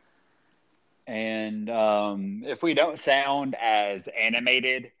 And if we don't sound as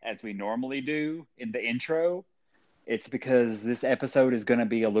animated as we normally do in the intro, it's because this episode is going to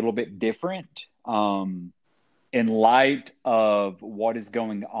be a little bit different. In light of what is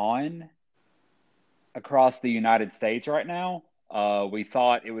going on across the United States right now, we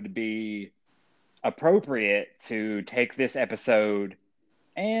thought it would be appropriate to take this episode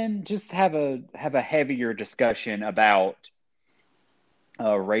and just have a heavier discussion about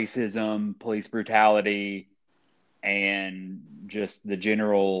racism, police brutality, and just the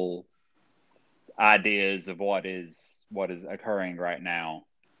general ideas of what is occurring right now.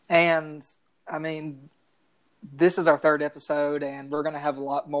 And I mean, this is our third episode, and we're gonna have a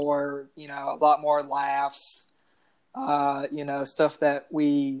lot more, a lot more laughs, stuff that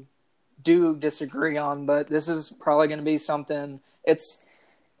we do disagree on. But this is probably going to be something.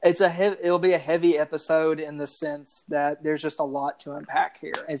 It'll be a heavy episode in the sense that there's just a lot to unpack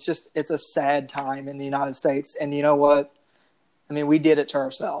here. It's a sad time in the United States, and you know what? I mean, we did it to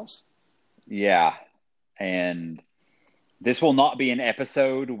ourselves. Yeah. And this will not be an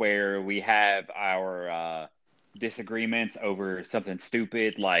episode where we have our disagreements over something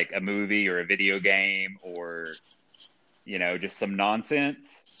stupid like a movie or a video game or, just some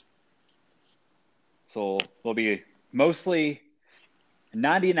nonsense. So we'll be mostly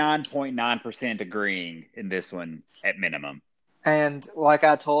 99.9% agreeing in this one at minimum. And like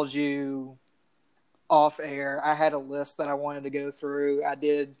I told you off air, I had a list that I wanted to go through. I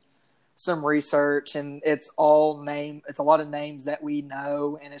did some research, and it's a lot of names that we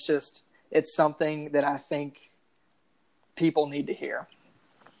know, and it's something that I think people need to hear.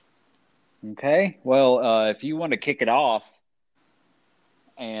 Okay. Well, if you want to kick it off,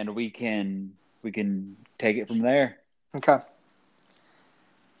 and we can take it from there. Okay.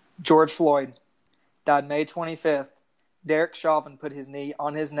 George Floyd died May 25th. Derek Chauvin put his knee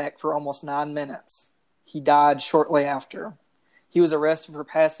on his neck for almost 9 minutes. He died shortly after. He was arrested for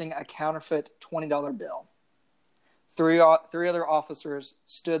passing a counterfeit $20 bill. Three other officers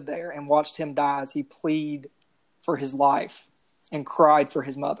stood there and watched him die as he pleaded for his life and cried for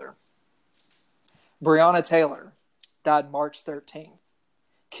his mother. Breonna Taylor died March 13th,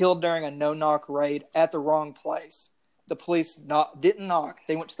 killed during a no-knock raid at the wrong place. The police didn't knock.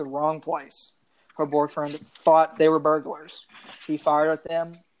 They went to the wrong place. her boyfriend, thought they were burglars. He fired at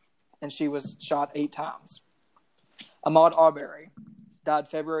them, and she was shot 8 times. Ahmaud Arbery died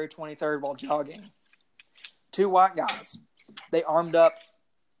February 23rd while jogging. 2 white guys. They armed up,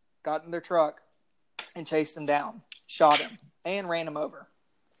 got in their truck, and chased him down, shot him, and ran him over.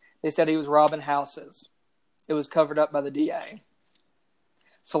 They said he was robbing houses. It was covered up by the DA.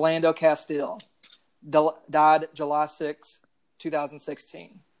 Philando Castile died July 6,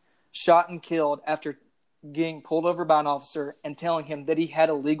 2016. Shot and killed after getting pulled over by an officer and telling him that he had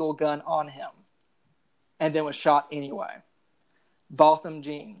a legal gun on him, and then was shot anyway. Botham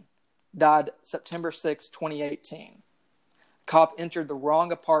Jean died September 6, 2018. Cop entered the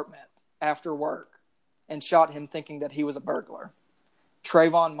wrong apartment after work and shot him thinking that he was a burglar.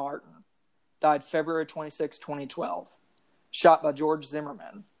 Trayvon Martin died February 26, 2012. Shot by George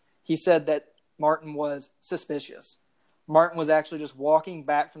Zimmerman. He said that Martin was suspicious. Martin was actually just walking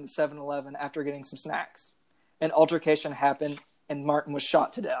back from the 7-Eleven after getting some snacks. An altercation happened, and Martin was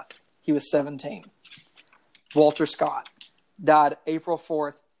shot to death. He was 17. Walter Scott died April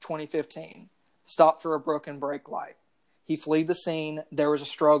 4th, 2015. Stopped for a broken brake light. He fled the scene, there was a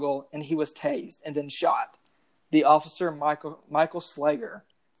struggle, and he was tased and then shot. The officer, Michael Slager,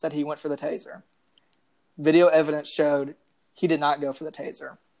 said he went for the taser. Video evidence showed he did not go for the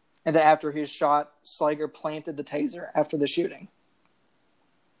taser. And then after he was shot, Slager planted the taser after the shooting.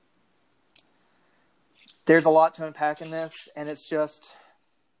 There's a lot to unpack in this, and it's just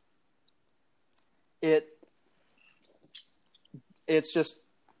it's just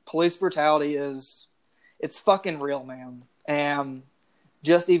police brutality it's fucking real, man. And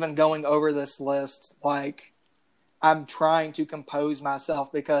just even going over this list, like, I'm trying to compose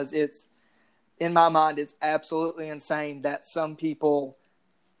myself because it's, in my mind, it's absolutely insane that some people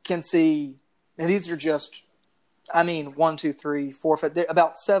can see, and these are just, 1, 2, 3, 4, 5,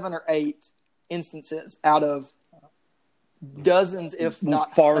 about 7 or 8 instances out of dozens, if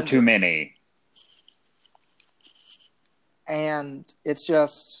not far hundreds. Too many. And it's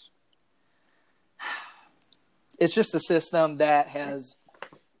just a system that has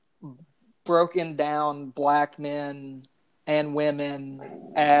broken down black men and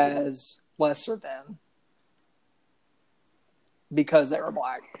women as lesser than because they were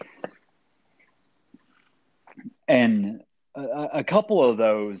black. And a couple of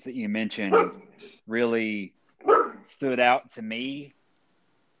those that you mentioned really stood out to me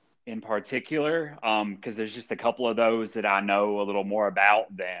in particular, because there's just a couple of those that I know a little more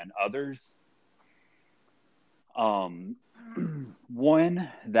about than others. One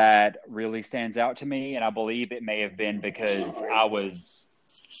that really stands out to me, and I believe it may have been because I was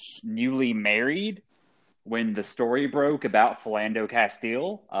newly married when the story broke about Philando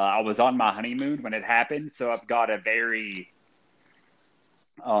Castile. I was on my honeymoon when it happened, so I've got a very,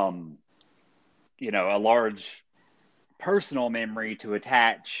 a large personal memory to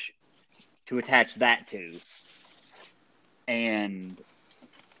attach that to. And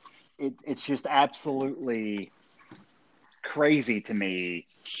it's just absolutely crazy to me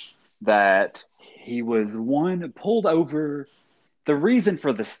that he was pulled over. The reason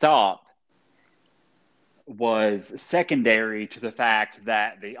for the stop was secondary to the fact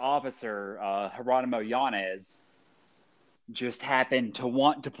that the officer, Geronimo Yanez, just happened to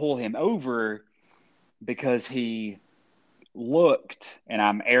want to pull him over because he looked, and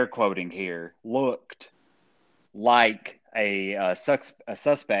I'm air quoting here, looked like a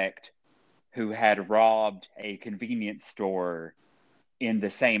suspect who had robbed a convenience store in the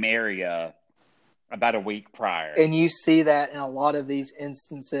same area about a week prior. And you see that in a lot of these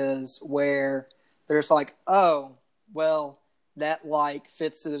instances where there's like, oh, well, that like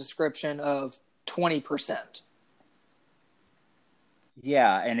fits the description of 20%.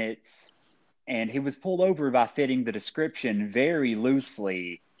 Yeah, and he was pulled over by fitting the description very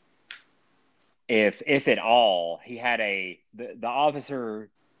loosely, if at all. He had the officer,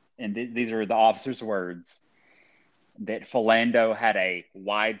 and these are the officer's words, that Philando had a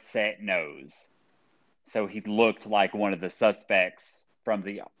wide set nose, so he looked like one of the suspects from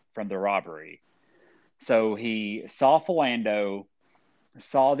the robbery. So he saw Philando,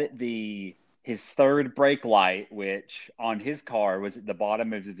 saw that his third brake light, which on his car was at the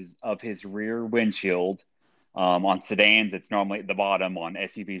bottom of his rear windshield. On sedans, it's normally at the bottom. On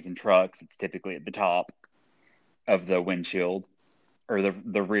SUVs and trucks, it's typically at the top of the windshield, or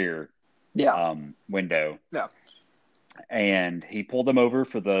the rear window. Yeah. And he pulled him over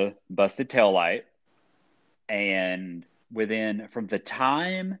for the busted taillight. And from the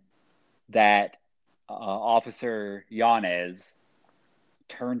time that Officer Yanez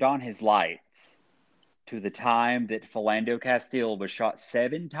turned on his lights to the time that Philando Castile was shot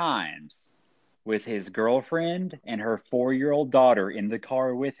 7 times, with his girlfriend and her 4-year-old daughter in the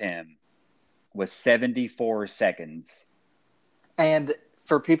car with him was 74 seconds. And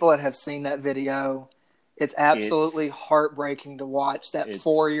for people that have seen that video, it's absolutely It's heartbreaking to watch that it's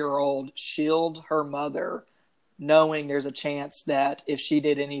 4-year-old shield her mother, knowing there's a chance that if she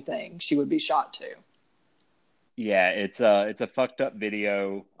did anything, she would be shot too. yeah, it's a fucked up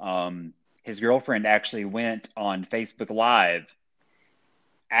video. His girlfriend actually went on Facebook Live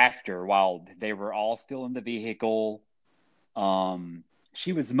after, while they were all still in the vehicle.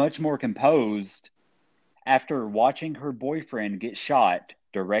 She was much more composed after watching her boyfriend get shot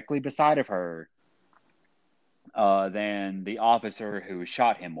directly beside of her than the officer who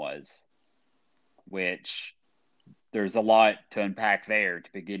shot him was, which there's a lot to unpack there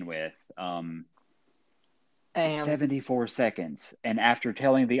to begin with. And 74 seconds. And after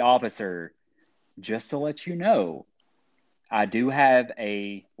telling the officer, just to let you know, I do have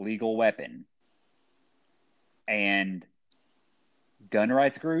a legal weapon. And gun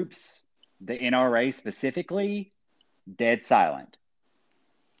rights groups, the NRA specifically, dead silent.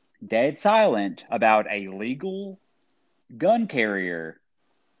 Dead silent about a legal gun carrier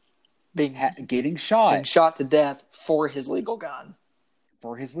being getting shot shot to death for his legal gun.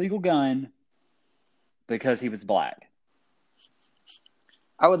 for his legal gun because he was black.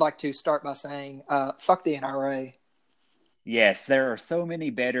 I would like to start by saying, fuck the NRA. Yes, there are so many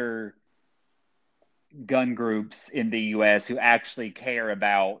better gun groups in the U.S. who actually care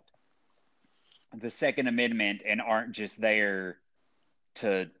about the Second Amendment and aren't just there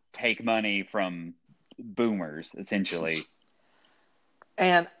to take money from boomers, essentially.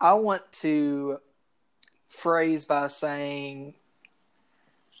 And I want to phrase by saying,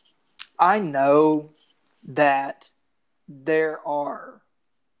 I know that there are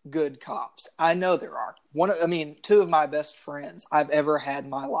good cops. I know there are. Two of my best friends I've ever had in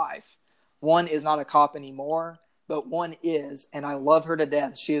my life. One is not a cop anymore, but one is, and I love her to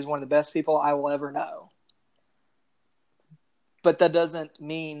death. She is one of the best people I will ever know. But that doesn't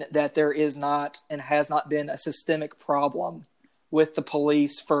mean that there is not and has not been a systemic problem with the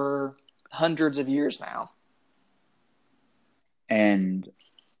police for hundreds of years now. And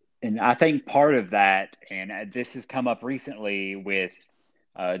I think part of that, and this has come up recently with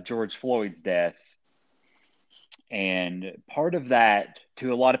George Floyd's death, and part of that,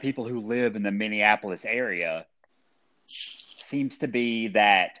 to a lot of people who live in the Minneapolis area, seems to be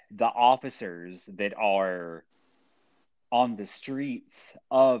that the officers that are on the streets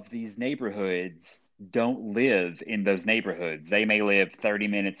of these neighborhoods don't live in those neighborhoods. They may live 30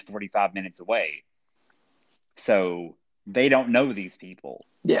 minutes, 45 minutes away. So they don't know these people.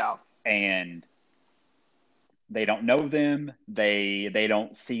 Yeah. And they don't know them. They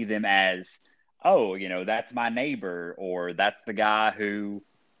don't see them as, oh, that's my neighbor, or that's the guy who,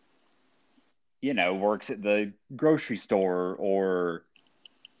 works at the grocery store, or,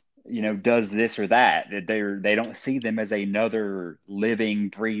 does this or that. They don't see them as another living,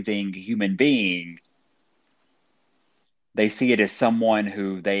 breathing human being. They see it as someone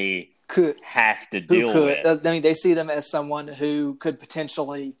who they have to deal with. They see them as someone who could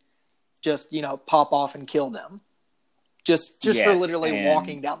potentially just, pop off and kill them. Just for literally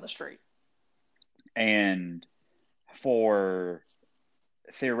walking down the street. And for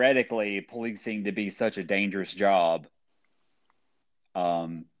theoretically policing to be such a dangerous job,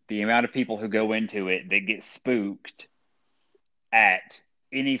 the amount of people who go into it that get spooked at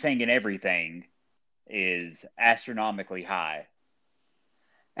anything and everything is astronomically high.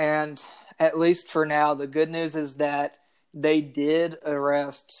 And at least for now, the good news is that they did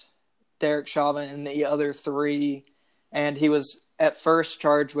arrest Derek Chauvin and the other three, and he was at first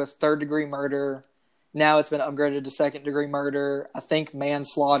charged with third-degree murder. Now it's been upgraded to second-degree murder, I think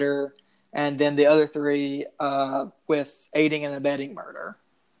manslaughter, and then the other three with aiding and abetting murder.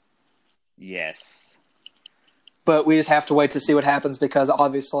 Yes. But we just have to wait to see what happens, because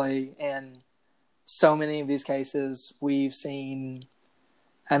obviously in so many of these cases we've seen,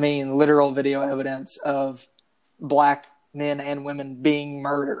 literal video evidence of black men and women being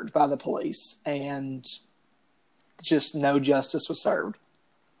murdered by the police, and just no justice was served.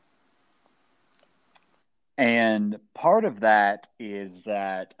 And part of that is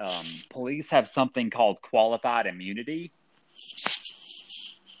that police have something called qualified immunity,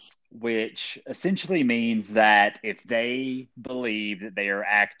 which essentially means that if they believe that they are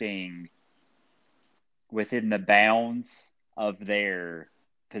acting within the bounds of their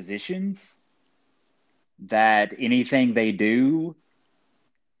positions, that anything they do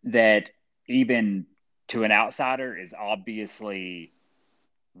that even to an outsider is obviously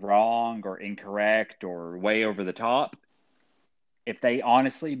wrong or incorrect or way over the top, if they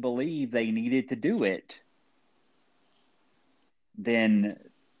honestly believe they needed to do it, then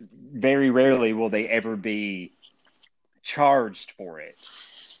very rarely will they ever be charged for it.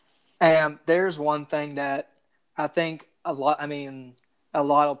 And there's one thing that I think a lot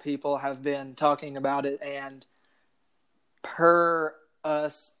of people have been talking about it, and per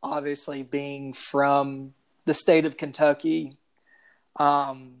us obviously being from the state of Kentucky,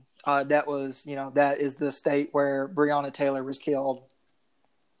 that is the state where Breonna Taylor was killed.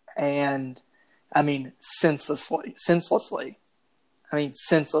 And senselessly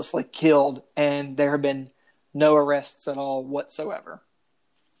killed, and there have been no arrests at all whatsoever.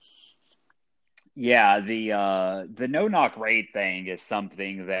 Yeah, the no knock raid thing is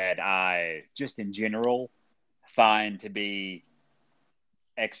something that I just in general find to be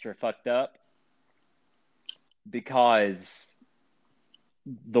extra fucked up, because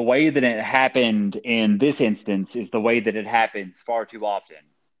the way that it happened in this instance is the way that it happens far too often.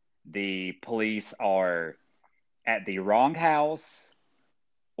 The police are at the wrong house,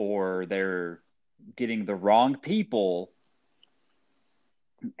 or they're getting the wrong people,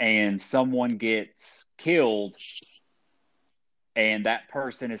 and someone gets killed, and that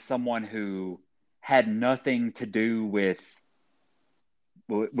person is someone who had nothing to do with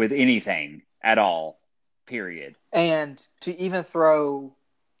anything at all, period. And to even throw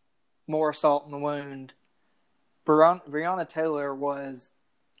more salt in the wound, Breonna Taylor was,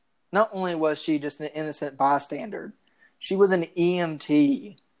 not only was she just an innocent bystander, she was an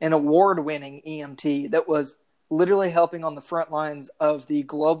EMT, an award-winning EMT that was literally helping on the front lines of the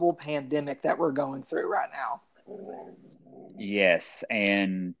global pandemic that we're going through right now. Yes,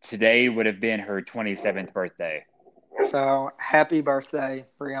 and today would have been her 27th birthday. So happy birthday,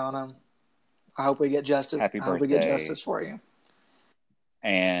 Breonna. I hope we get justice. Happy I hope we get birthday. justice for you.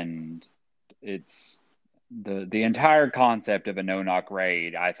 And it's the entire concept of a no-knock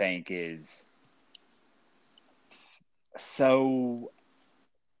raid, I think, is so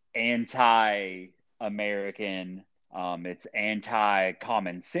anti-American. It's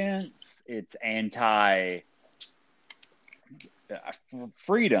anti-common sense. It's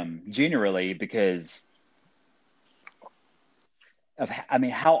anti-freedom generally, because of,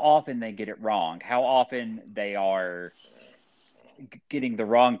 how often they get it wrong, how often they are getting the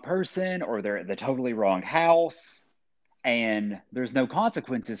wrong person, or they're at the totally wrong house, and there's no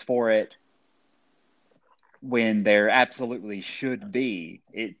consequences for it when there absolutely should be.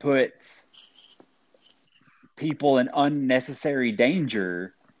 It puts people in unnecessary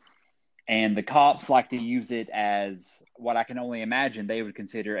danger, and the cops like to use it as what I can only imagine they would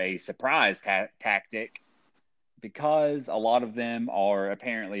consider a surprise tactic, because a lot of them are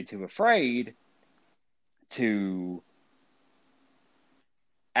apparently too afraid to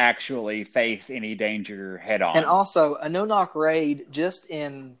actually face any danger head on. And also, a no-knock raid, just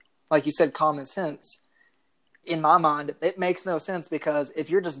in, like you said, common sense, in my mind, it makes no sense, because if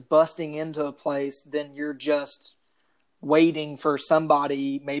you're just busting into a place, then you're just waiting for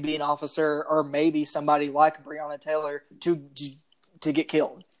somebody, maybe an officer or maybe somebody like Breonna Taylor, to get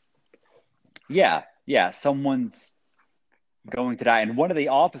killed. Yeah, someone's going to die. And one of the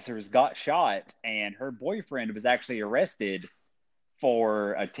officers got shot, and her boyfriend was actually arrested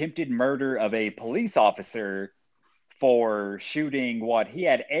for attempted murder of a police officer for shooting what he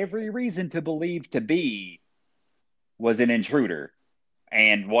had every reason to believe to be was an intruder,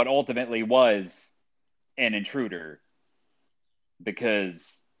 and what ultimately was an intruder,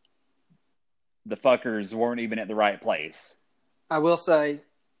 because the fuckers weren't even at the right place. I will say,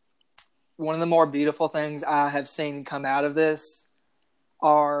 one of the more beautiful things I have seen come out of this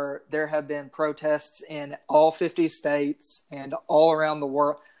are there have been protests in all 50 states and all around the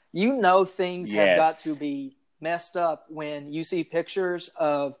world. You know, things have got to be messed up when you see pictures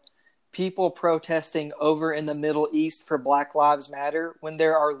of people protesting over in the Middle East for Black Lives Matter, when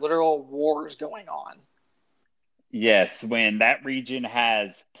there are literal wars going on. Yes, when that region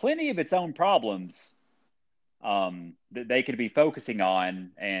has plenty of its own problems that they could be focusing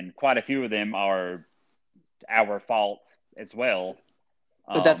on, and quite a few of them are our fault as well.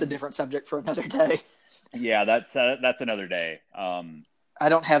 But that's a different subject for another day. Yeah, that's another day. I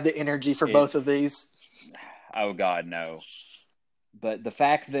don't have the energy for both of these. Oh God, no. But the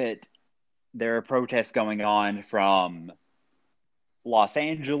fact that there are protests going on from Los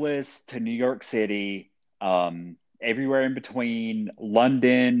Angeles to New York City, everywhere in between,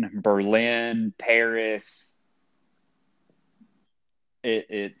 London, Berlin, Paris,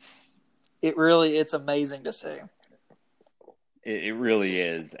 it's amazing to see. It really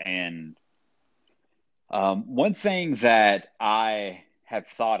is. And one thing that I have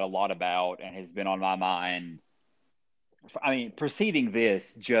thought a lot about and has been on my mind I mean, preceding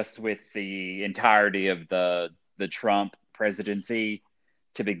this, just with the entirety of the Trump presidency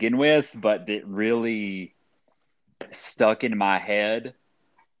to begin with, but that really stuck in my head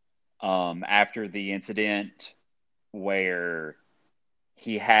after the incident where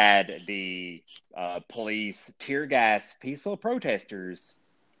he had the police tear gas peaceful protesters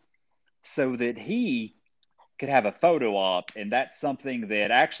so that he could have a photo op. And that's something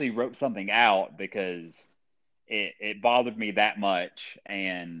that I actually wrote something out because it bothered me that much.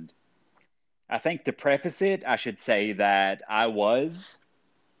 And I think to preface it, I should say that I was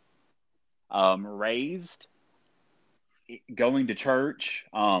raised going to church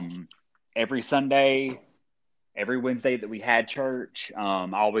every Sunday, every Wednesday that we had church. I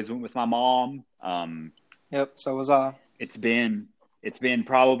always went with my mom. Yep, so was I. It's been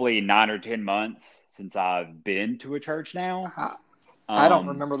probably 9 or 10 months since I've been to a church now. I don't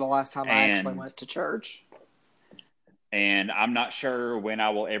remember the last time I actually And went to church. I'm not sure when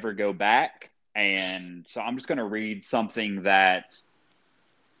I will ever go back. And so I'm just going to read something that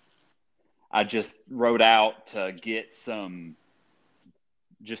I just wrote out to get some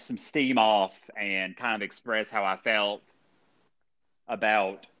steam off and kind of express how I felt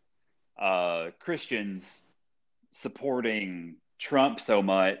about Christians supporting Trump so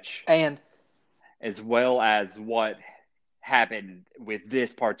much, And as well as what happened with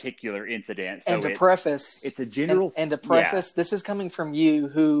this particular incident. So and to preface, it's a general, and to preface, this is coming from you,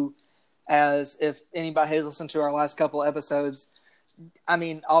 who, as if anybody has listened to our last couple of episodes, I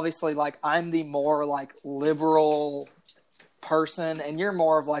mean, obviously, like, I'm the more like liberal person, and you're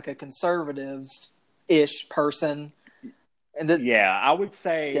more of like a conservative-ish person. And I would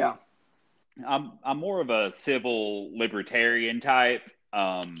say, yeah. I'm more of a civil libertarian type.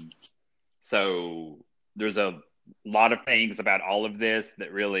 So there's a lot of things about all of this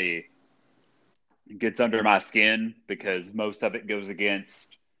that really gets under my skin because most of it goes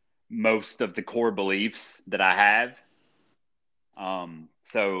against most of the core beliefs that I have.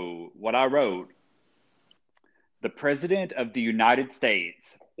 So what I wrote: the President of the United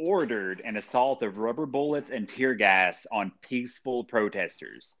States ordered an assault of rubber bullets and tear gas on peaceful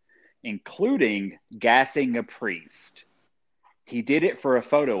protesters, including gassing a priest. He did it for a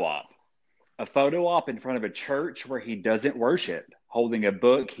photo op in front of a church where he doesn't worship, holding a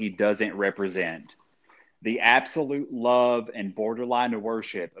book he doesn't represent. The absolute love and borderline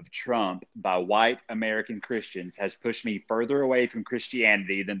worship of Trump by white American Christians has pushed me further away from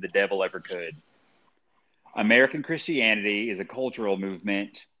Christianity than the devil ever could. American Christianity is a cultural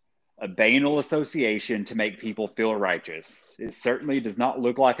movement, a banal association to make people feel righteous. It certainly does not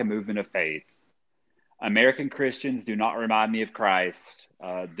look like a movement of faith. American Christians do not remind me of Christ.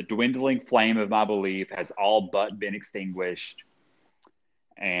 The dwindling flame of my belief has all but been extinguished.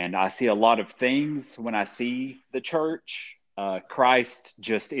 And I see a lot of things when I see the church. Christ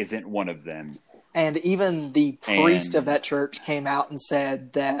just isn't one of them. And even the priest of that church came out and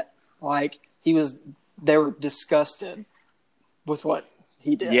said that, like, they were disgusted with what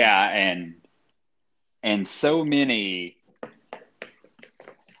he did. Yeah, and so many,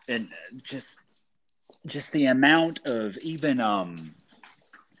 and just the amount of even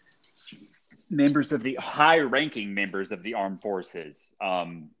members of the high-ranking members of the armed forces,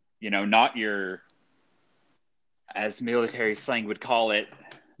 not your, as military slang would call it,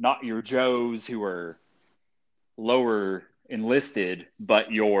 not your Joes who are lower enlisted,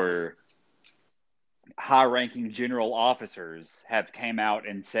 but your high-ranking general officers have came out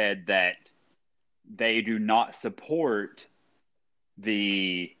and said that they do not support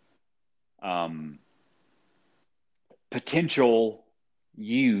the potential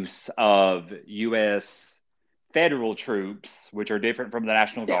use of U.S. federal troops, which are different from the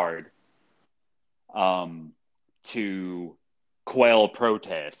National Guard, to quell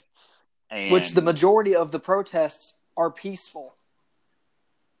protests. Which the majority of the protests are peaceful.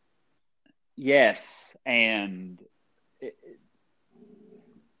 Yes, and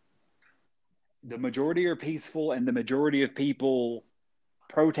the majority are peaceful, and the majority of people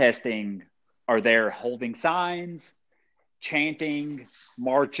protesting are there holding signs, chanting,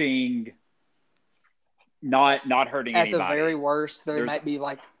 marching, not hurting At anybody. The very worst, they might be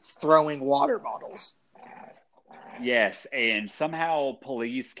like throwing water bottles. Yes, and somehow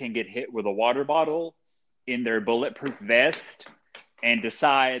police can get hit with a water bottle in their bulletproof vest and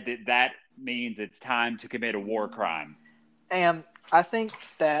decide that means it's time to commit a war crime. And I think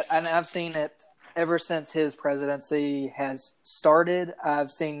that, and I've seen it ever since his presidency has started. I've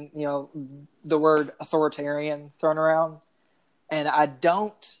seen, the word authoritarian thrown around. And I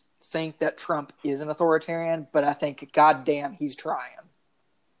don't think that Trump is an authoritarian, but I think, goddamn, he's trying.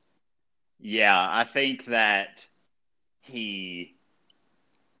 Yeah, I think that he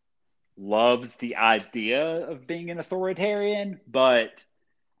loves the idea of being an authoritarian, but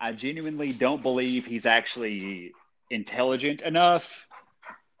I genuinely don't believe he's actually intelligent enough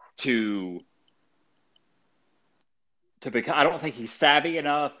to become. I don't think he's savvy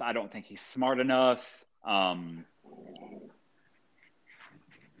enough. I don't think he's smart enough.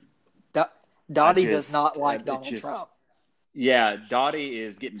 Dottie does not like Donald Trump. Yeah, Dottie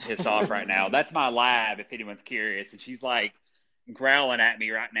is getting pissed off right now. That's my lab, if anyone's curious, and she's like growling at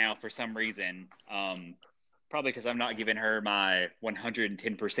me right now for some reason. Probably because I'm not giving her my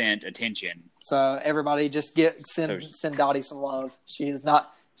 110% attention. So everybody just send Dottie some love. She is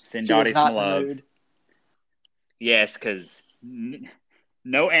not send Dottie some love. Mood. Yes, because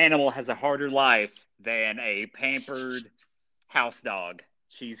no animal has a harder life than a pampered house dog.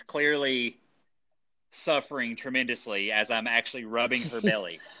 She's clearly suffering tremendously as I'm actually rubbing her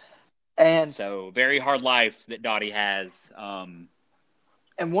belly. And so very hard life that Dottie has.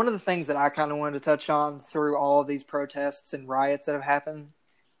 And one of the things that I kind of wanted to touch on through all of these protests and riots that have happened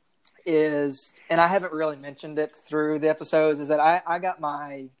is, and I haven't really mentioned it through the episodes, is that I got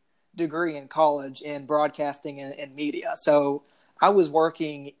my degree in college in broadcasting and media. So I was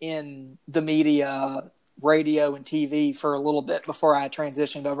working in the media, radio and TV for a little bit before I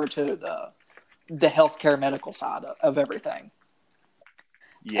transitioned over to the healthcare medical side of everything.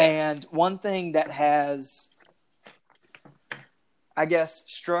 Yes. And one thing that has, I guess,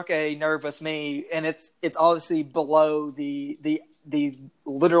 struck a nerve with me, and it's obviously below the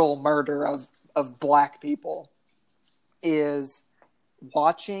literal murder of black people, is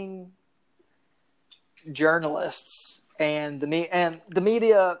watching journalists and the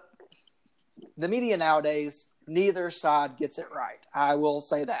media nowadays. Neither side gets it right. I will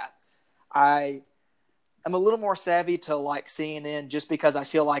say that. I'm a little more savvy to like CNN just because I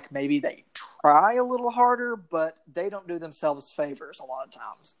feel like maybe they try a little harder, but they don't do themselves favors a lot of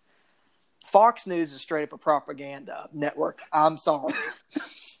times. Fox News is straight up a propaganda network. I'm sorry.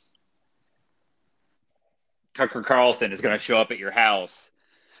 Tucker Carlson is going to show up at your house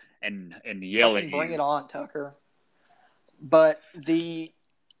and yell at you. Bring it on, Tucker. But the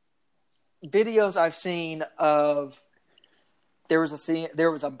videos I've seen of there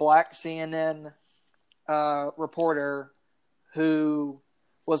was a black CNN reporter who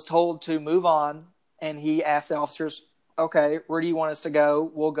was told to move on, and he asked the officers, "Okay, where do you want us to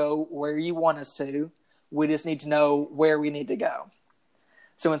go? We'll go where you want us to. We just need to know where we need to go."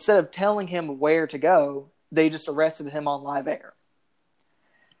 So instead of telling him where to go, they just arrested him on live air.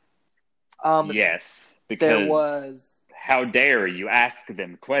 Yes, because how dare you ask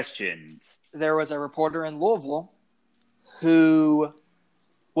them questions? There was a reporter in Louisville who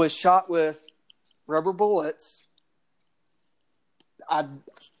was shot with rubber bullets. I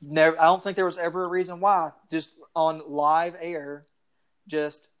don't think there was ever a reason why. Just on live air,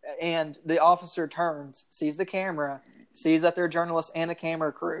 and the officer turns, sees the camera, sees that they're journalists and a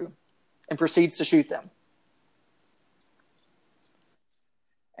camera crew, and proceeds to shoot them.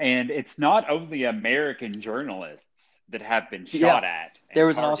 And it's not only American journalists that have been shot at. There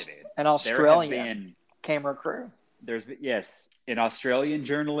was an Australian camera crew. There's an Australian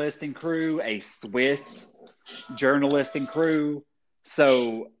journalist and crew, a Swiss journalist and crew.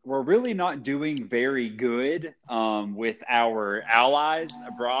 So we're really not doing very good with our allies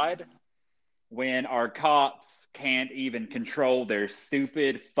abroad when our cops can't even control their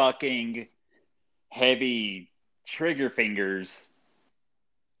stupid fucking heavy trigger fingers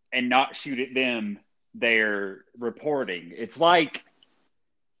and not shoot at them. They're reporting. It's like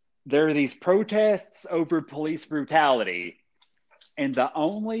there are these protests over police brutality, and the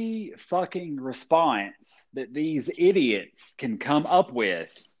only fucking response that these idiots can come up with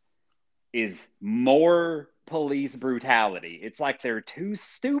is more police brutality. It's like they're too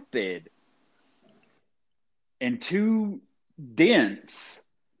stupid and too dense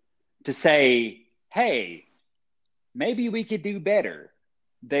to say, hey, maybe we could do better.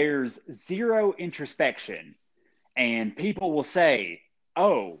 There's zero introspection, and people will say,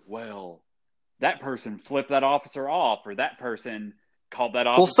 oh, well, that person flipped that officer off, or that person called that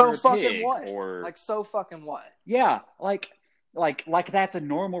officer a pig. What? Or so fucking what? Yeah, like that's a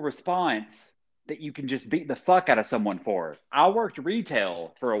normal response that you can just beat the fuck out of someone for. I worked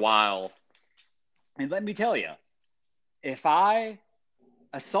retail for a while, and let me tell you, if I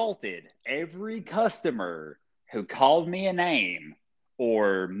assaulted every customer who called me a name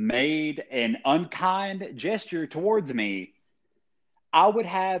or made an unkind gesture towards me, I would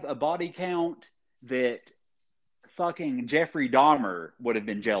have a body count that fucking Jeffrey Dahmer would have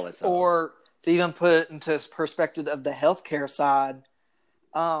been jealous of. Or to even put it into perspective of the healthcare side,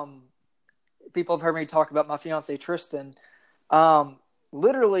 people have heard me talk about my fiance Tristan.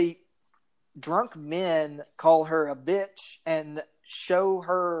 Literally, drunk men call her a bitch and show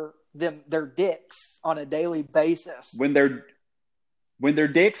her their dicks on a daily basis. When their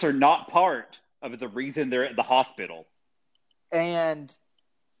dicks are not part of the reason they're at the hospital. And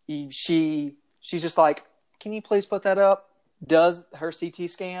she's just like, can you please put that up? Does her CT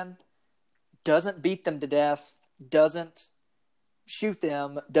scan, doesn't beat them to death, doesn't shoot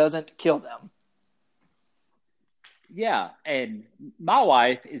them, doesn't kill them. Yeah, and my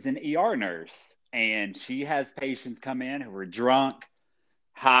wife is an ER nurse, and she has patients come in who are drunk,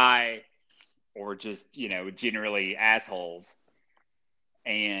 high, or just, generally assholes.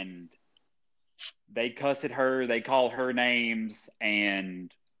 And they cuss at her, they call her names,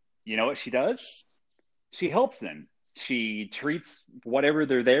 and you know what she does? She helps them. She treats whatever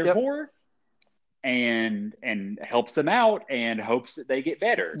they're there Yep. for and helps them out and hopes that they get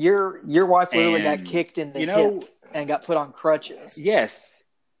better. Your wife literally got kicked in the hip and got put on crutches.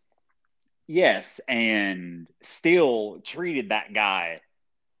 Yes, and still treated that guy.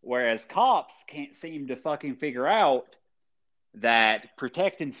 Whereas cops can't seem to fucking figure out that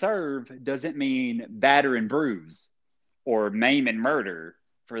protect and serve doesn't mean batter and bruise or maim and murder,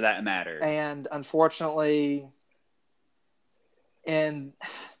 for that matter. And unfortunately, and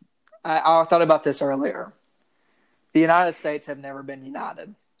I thought about this earlier, the United States have never been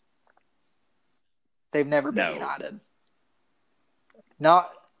united. They've never been united.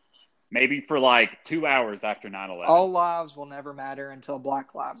 Not maybe for like 2 hours after 9/11. All lives will never matter until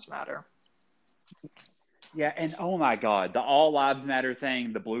Black Lives Matter. Yeah, and oh my God, the All Lives Matter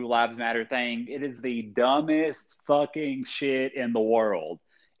thing, the Blue Lives Matter thing, it is the dumbest fucking shit in the world.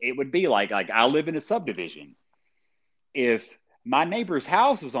 It would be like I live in a subdivision. If my neighbor's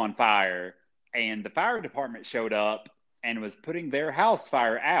house was on fire and the fire department showed up and was putting their house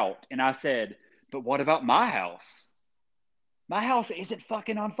fire out, and I said, but what about my house? My house isn't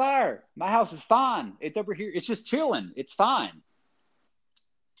fucking on fire. My house is fine. It's over here. It's just chilling. It's fine.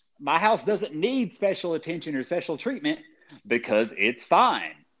 My house doesn't need special attention or special treatment because it's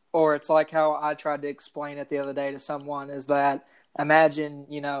fine. Or it's like how I tried to explain it the other day to someone is that imagine,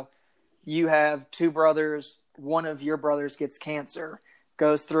 you have two brothers, one of your brothers gets cancer,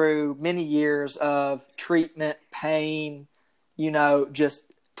 goes through many years of treatment, pain, just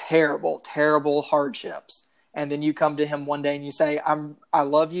terrible, terrible hardships. And then you come to him one day and you say, I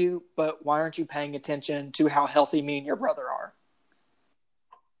love you, but why aren't you paying attention to how healthy me and your brother are?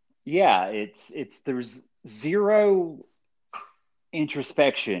 Yeah, there's zero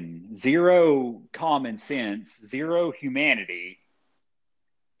introspection, zero common sense, zero humanity.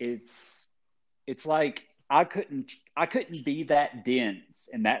 It's like I couldn't be that dense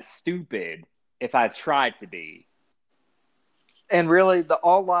and that stupid if I tried to be. And really, the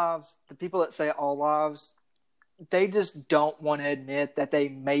people that say all lives, they just don't want to admit that they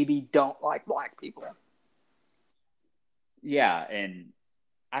maybe don't like black people. Yeah, and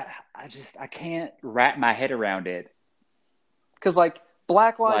I can't wrap my head around it. Because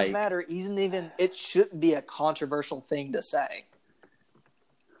Black Lives Matter it shouldn't be a controversial thing to say.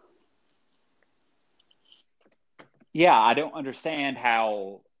 Yeah, I don't understand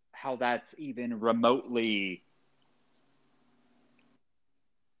how that's even remotely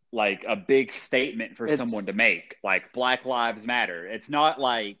like a big statement for someone to make. Like Black Lives Matter. It's not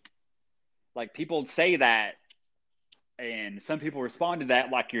like people say that and some people respond to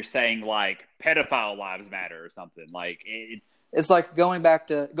that like you're saying like pedophile lives matter or something. Like it's like going back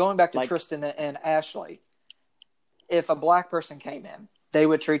to Tristan and Ashley. If a black person came in, they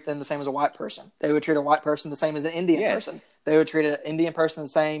would treat them the same as a white person. They would treat a white person the same as an Indian person. They would treat an Indian person the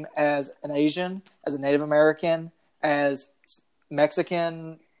same as an Asian, as a Native American, as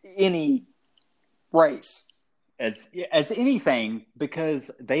Mexican, any race. As anything, because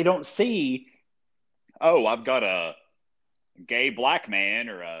they don't see, oh, I've got a gay black man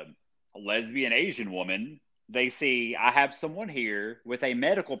or a lesbian Asian woman. They see I have someone here with a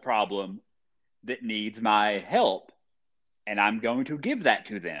medical problem that needs my help, and I'm going to give that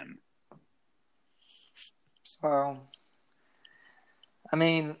to them. So, I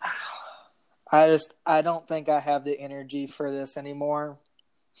mean, I don't think I have the energy for this anymore.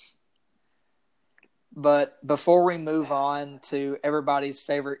 But before we move on to everybody's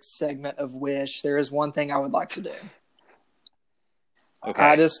favorite segment of Wish, there is one thing I would like to do.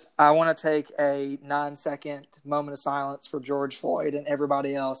 Okay. I want to take a 9-second moment of silence for George Floyd and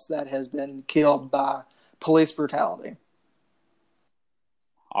everybody else that has been killed by police brutality.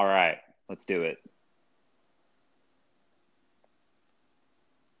 All right, let's do it.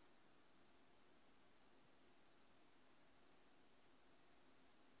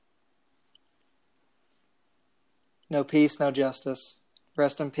 No peace, no justice.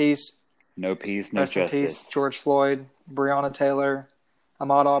 Rest in peace. No peace, no Rest in peace, justice. George Floyd, Breonna Taylor,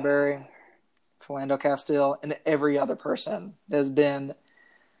 Ahmaud Arbery, Philando Castile, and every other person that has been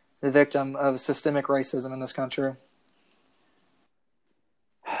the victim of systemic racism in this country.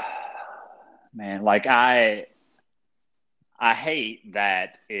 Man, like I hate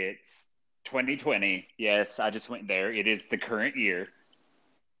that it's 2020. Yes, I just went there. It is the current year.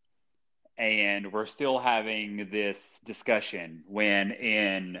 And we're still having this discussion when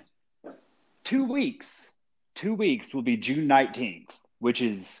in 2 weeks, 2 weeks will be June 19th, which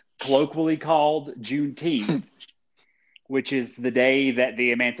is colloquially called Juneteenth, which is the day that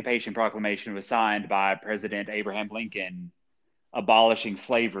the Emancipation Proclamation was signed by President Abraham Lincoln, abolishing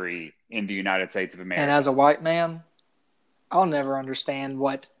slavery in the United States of America. And as a white man, I'll never understand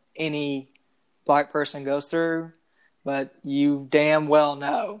what any black person goes through, but you damn well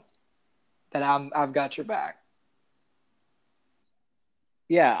know that I've got your back.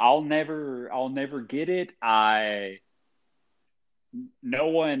 Yeah, I'll never get it. I've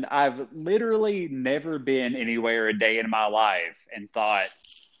literally never been anywhere a day in my life and thought,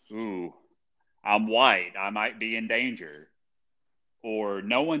 ooh, I'm white, I might be in danger. Or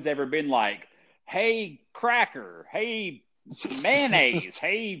no one's ever been like, hey, cracker, hey, mayonnaise,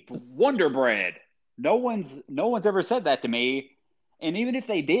 hey, Wonder Bread. No one's ever said that to me. And even if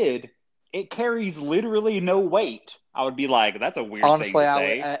they did, it carries literally no weight. I would be like, that's a weird Honestly, thing to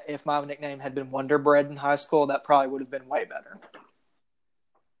say. I would, if my nickname had been Wonder Bread in high school, that probably would have been way better.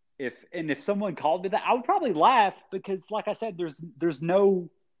 If someone called me that, I would probably laugh because, like I said, there's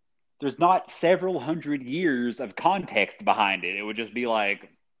not several hundred years of context behind it. It would just be like,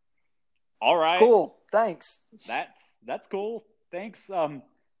 all right, cool, thanks. That's cool. Thanks. I'm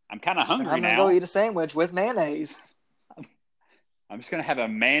kind of hungry now. I'm gonna go eat a sandwich with mayonnaise. I'm just gonna have a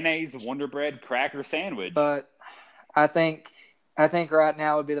mayonnaise Wonder Bread cracker sandwich. But I think right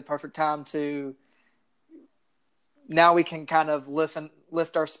now would be the perfect time to. Now we can kind of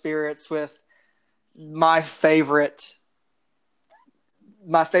lift our spirits with my favorite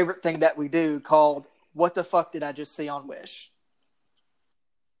thing that we do called "What the fuck did I just see on Wish?"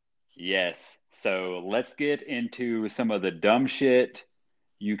 Yes. So let's get into some of the dumb shit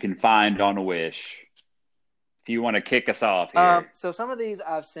you can find on Wish. If you want to kick us off here. So some of these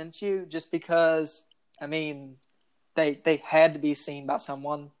I've sent you just because, I mean, they had to be seen by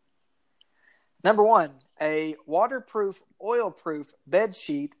someone. Number one, a waterproof, oil-proof bed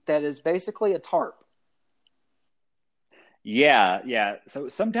sheet that is basically a tarp. Yeah. So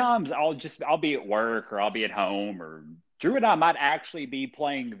sometimes I'll be at work or I'll be at home, or Drew and I might actually be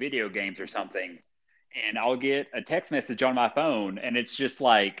playing video games or something, and I'll get a text message on my phone and it's just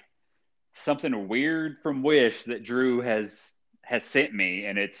like something weird from Wish that Drew has sent me,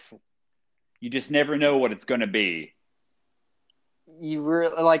 and you just never know what it's going to be. You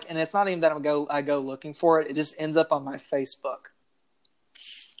really like, and it's not even that I go looking for it. It just ends up on my Facebook.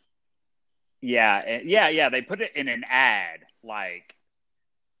 Yeah. They put it in an ad. Like,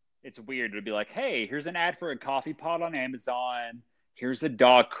 it's weird. It'd be like, hey, here's an ad for a coffee pot on Amazon. Here's a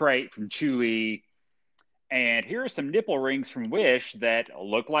dog crate from Chewy. And here are some nipple rings from Wish that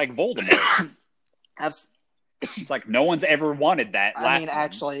look like Voldemort. It's like no one's ever wanted that. I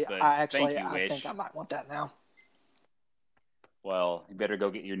think I might want that now. Well, you better go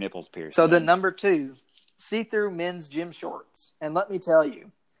get your nipples pierced. So then number 2, see-through men's gym shorts. And let me tell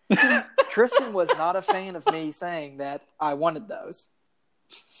you, Tristan was not a fan of me saying that I wanted those.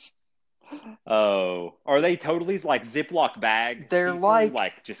 Oh, are they totally like Ziploc bag? They're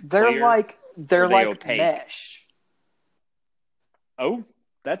they're like opaque? mesh. Oh,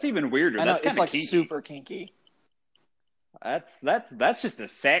 that's even weirder. I know, that's it's like kinky. super kinky. That's just a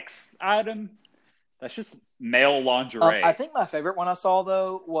sex item. That's just male lingerie. I think my favorite one I saw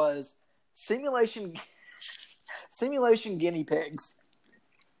though was simulation guinea pigs.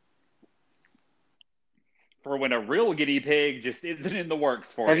 For when a real guinea pig just isn't in the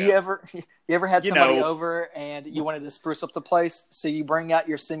works for you. Have you ever had somebody over and you wanted to spruce up the place, so you bring out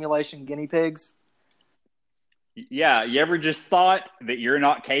your simulation guinea pigs? Yeah, you ever just thought that you're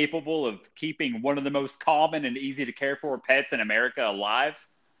not capable of keeping one of the most common and easy to care for pets in America alive?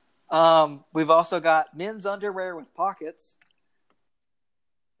 We've also got men's underwear with pockets.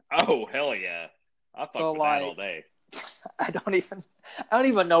 Oh, hell yeah. I fuck with that all day. I don't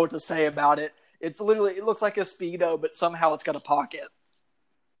even know what to say about it. It looks like a Speedo, but somehow it's got a pocket.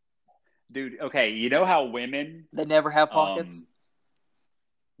 Dude, okay, you know how women... They never have pockets?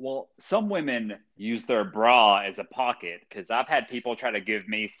 Well, some women use their bra as a pocket, because I've had people try to give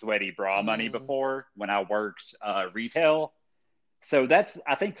me sweaty bra money before when I worked retail. So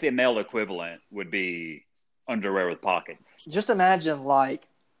I think the male equivalent would be underwear with pockets. Just imagine, like,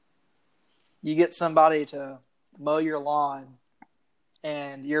 you get somebody to mow your lawn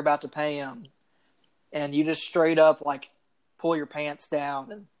and you're about to pay them, and you just straight up, like, pull your pants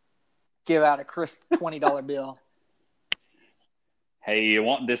down and give out a crisp $20 bill. Hey, you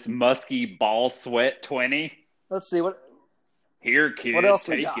want this musky ball sweat 20? Let's see Here, kid, what else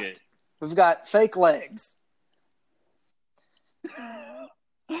we take got. it. We've got fake legs.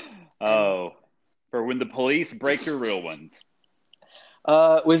 Oh, for when the police break your real ones.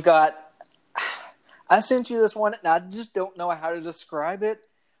 We've got. I sent you this one, and I just don't know how to describe it.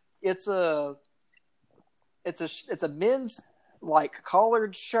 It's a men's, like,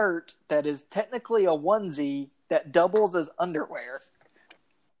 collared shirt that is technically a onesie that doubles as underwear.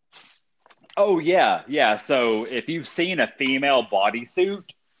 Oh, yeah. So if you've seen a female bodysuit,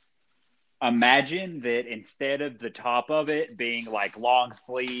 imagine that instead of the top of it being like long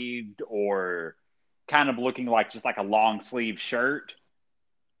sleeved or kind of looking like just like a long sleeve shirt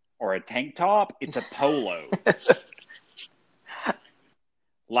or a tank top, it's a polo.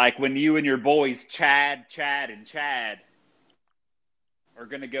 Like when you and your boys, Chad, are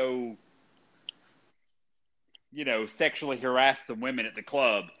going to go, sexually harass some women at the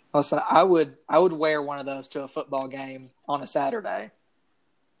club. Listen, I would wear one of those to a football game on a Saturday.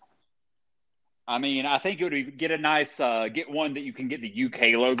 I mean, I think it would be get one that you can get the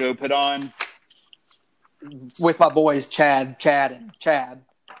UK logo put on. With my boys, Chad, and Chad.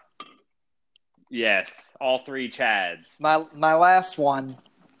 Yes, all three Chads. My last one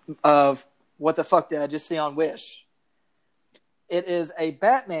of what the fuck did I just see on Wish? It is a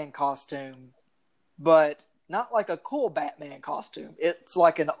Batman costume, but not like a cool Batman costume. It's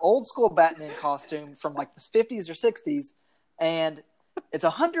like an old school Batman costume from like the 50s or 60s, and it's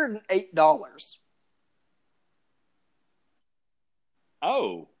 $108.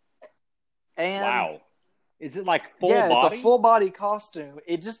 Oh. And wow. Is it like full body? Yeah, it's a full body costume.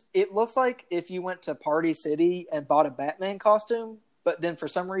 It looks like if you went to Party City and bought a Batman costume, but then for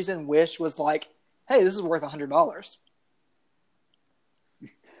some reason Wish was like, hey, this is worth $100.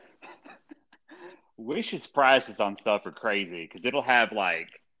 Wish's prices on stuff are crazy because it'll have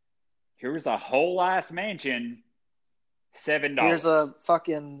like, here's a whole ass mansion, $7. Here's a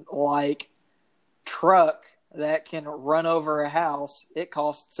fucking like truck that can run over a house. It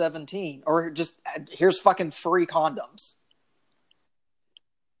costs $17. Or just here's fucking free condoms.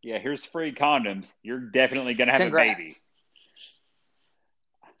 Yeah, here's free condoms. You're definitely gonna have Congrats.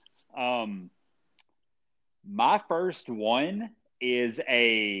 a baby. My first one is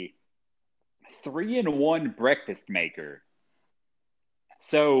a 3-in-1 breakfast maker.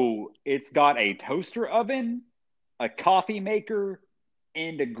 So it's got a toaster oven, a coffee maker,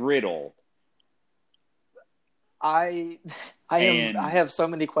 and a griddle. I have so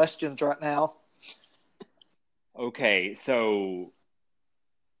many questions right now. Okay, so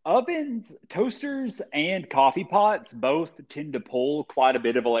ovens, toasters, and coffee pots both tend to pull quite a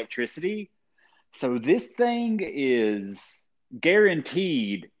bit of electricity. So this thing is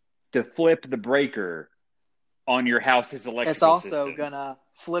guaranteed to flip the breaker on your house's electrical It's also system. gonna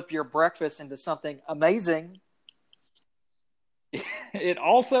flip your breakfast into something amazing. It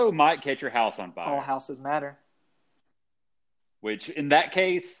also might catch your house on fire. All houses matter. Which, in that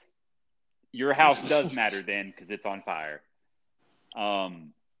case, your house does matter then because it's on fire.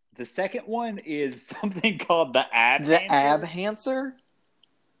 The second one is something called the ab The Hanser. ab Hanser?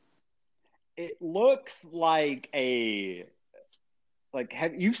 It looks like you've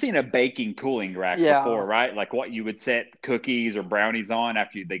seen a baking cooling rack before, right? Like what you would set cookies or brownies on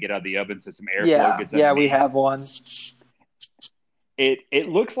after they get out of the oven so some airflow gets underneath. Yeah, we have one. It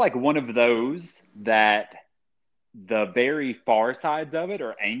looks like one of those that the very far sides of it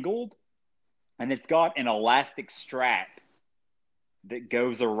are angled, and it's got an elastic strap that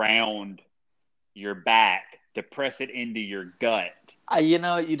goes around your back to press it into your gut.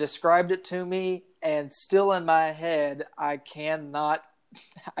 You described it to me, and still in my head, I cannot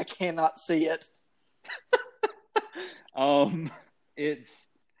see it.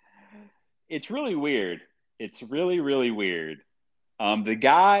 It's really weird. It's really, really weird. The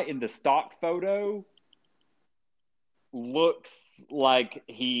guy in the stock photo looks like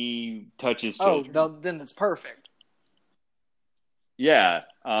he touches children. Oh, no, then it's perfect. Yeah.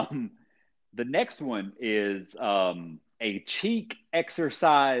 The next one is a cheek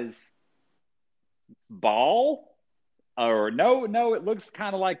exercise ball. Or no, it looks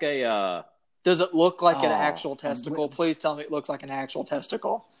kind of like a... Does it look like an actual testicle? Please tell me it looks like an actual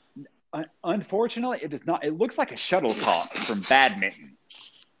testicle. Unfortunately, it does not. It looks like a shuttlecock from badminton.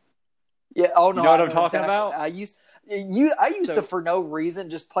 Yeah. Oh no, you know what I'm talking about? I used to, So, for no reason,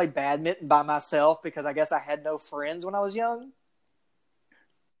 just play badminton by myself because I guess I had no friends when I was young.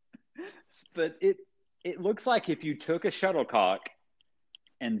 but it looks like if you took a shuttlecock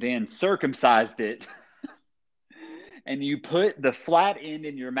and then circumcised it, and you put the flat end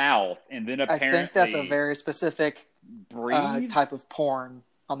in your mouth, and then I think that's a apparently very specific breathe. type of porn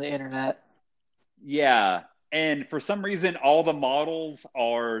on the internet. Yeah. And for some reason, all the models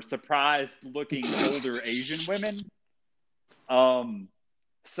are surprised looking older Asian women. Um,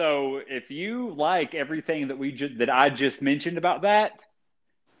 so if you like everything that I just mentioned about that,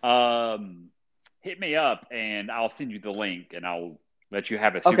 um, hit me up and I'll send you the link and I'll let you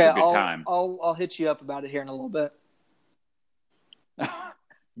have a Okay, super good time. I'll hit you up about it here in a little bit.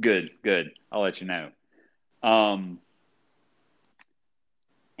 Good, good. I'll let you know. Um,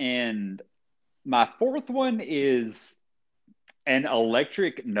 and my fourth one is an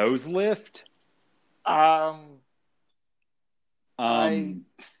electric nose lift. Um, I Um,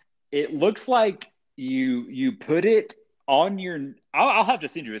 it looks like you put it on your. I'll have to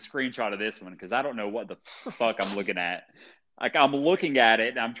send you a screenshot of this one because I don't know what the fuck I'm looking at. Like I'm looking at it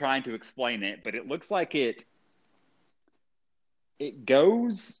and I'm trying to explain it, but it looks like it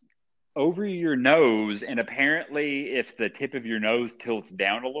goes over your nose, and apparently, if the tip of your nose tilts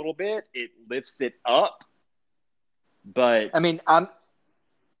down a little bit, it lifts it up. But I mean, I'm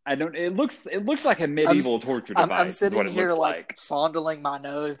I don't. It looks like a I'm medieval torture I'm device, is what sitting it here looks like like. fondling my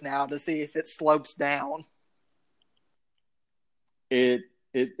nose now to see if it slopes down. It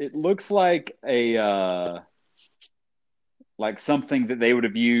looks like a like something that they would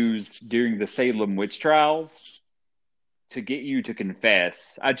have used during the Salem witch trials to get you to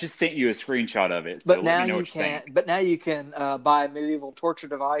confess. I just sent you a screenshot of it, so But let me now know you what you can. think. But now you can buy a medieval torture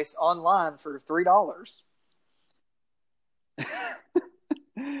device online for $3.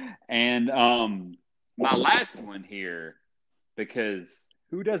 And my last one here, because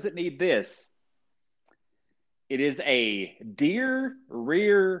who doesn't need this? It is a deer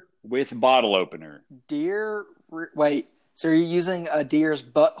rear with bottle opener. Deer. Wait. So you're using a deer's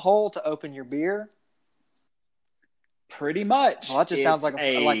butthole to open your beer? Pretty Well, much. that just sounds like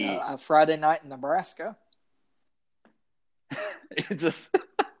a Friday night in Nebraska. It's just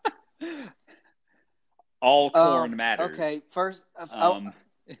all corn matters. Okay. First, Um,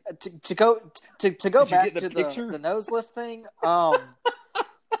 to go did you get back the to the picture? nose lift thing.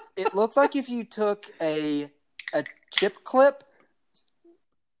 It looks like if you took a chip clip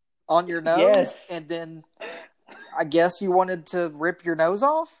on your nose Yes. and then I guess you wanted to rip your nose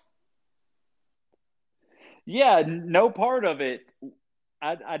off. Yeah, no part of it.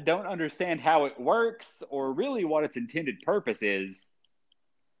 I don't understand how it works or really what its intended purpose is.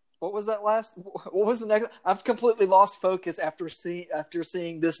 What was that last? What was the next? I've completely lost focus after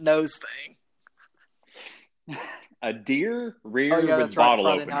seeing this nose thing. A deer Oh rear yeah, with that's right. bottle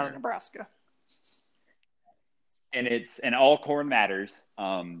Friday night in opener. Nebraska. And it's and all corn matters.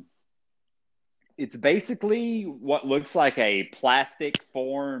 It's basically what looks like a plastic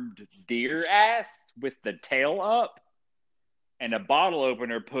formed deer ass with the tail up and a bottle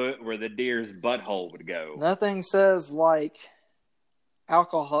opener put where the deer's butthole would go. Nothing says like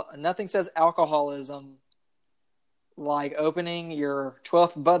alcohol. Nothing says alcoholism like opening your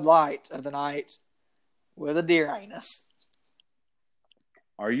 12th Bud Light of the night with a deer anus.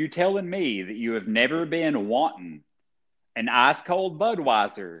 Are you telling me that you have never been wanting an ice cold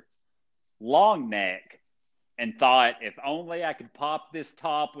Budweiser, long neck, and thought if only I could pop this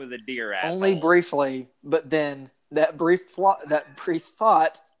top with a deer Only asshole? briefly, but then that brief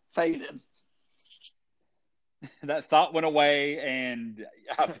thought faded, That thought went away, and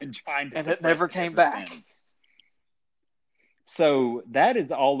I've been trying to and it suppress never it came ever back. since. So that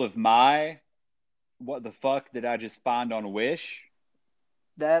is all of my what the fuck did I just find on Wish?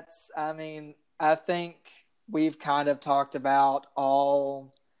 I mean, I think we've kind of talked about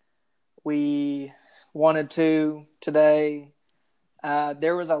all we wanted to today.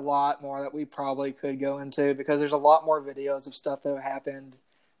 There was a lot more that we probably could go into because there's a lot more videos of stuff that have happened.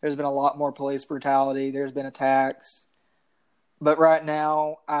 There's been a lot more police brutality. There's been attacks. But right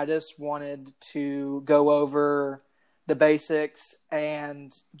now, I just wanted to go over the basics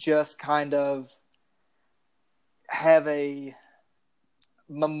and just kind of have a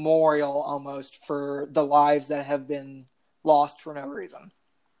memorial almost for the lives that have been lost for no reason.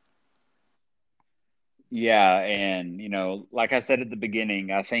 Yeah, and like I said at the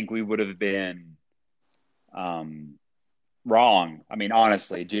beginning, I think we would have been um, wrong. I mean,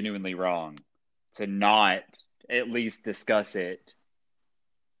 honestly, genuinely wrong to not at least discuss it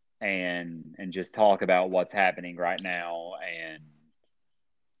and just talk about what's happening right now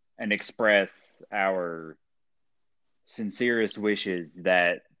and express our sincerest wishes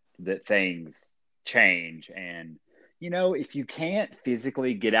that things change. And if you can't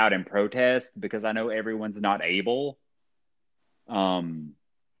physically get out and protest, because I know everyone's not able,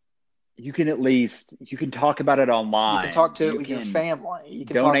 you can talk about it You can online. talk to it You with your can family. You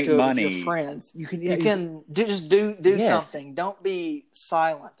can talk donate to it with your money. friends. You can, You yeah, can just do yes. something. Don't be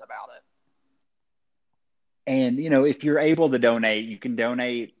silent about it. And if you're able to donate, you can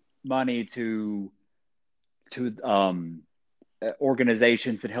donate money to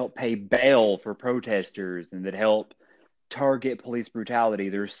organizations that help pay bail for protesters and that help target police brutality.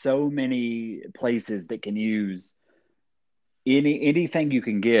 There's so many places that can use anything you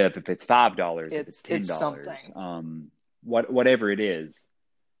can give. If it's $5, if it's It's $10, something. whatever it is.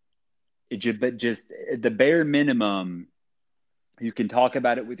 But just the bare minimum, you can talk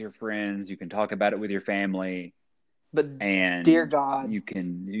about it with your friends, you can talk about it with your family, But dear and God, you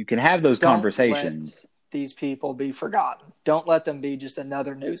can have those don't conversations. let these people be forgotten. Don't let them be just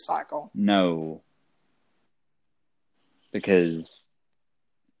another news cycle. No, because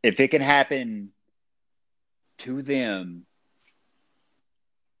if it can happen to them,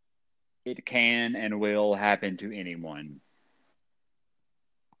 it can and will happen to anyone.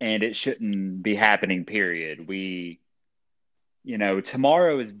 And it shouldn't be happening, period.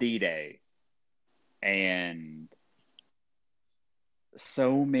 Tomorrow is D-Day, and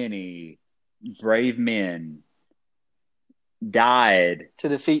so many brave men died To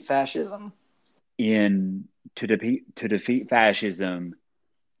defeat fascism. to defeat fascism,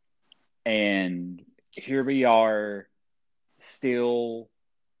 and here we are, still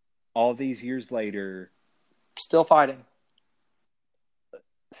all these years later, Still fighting.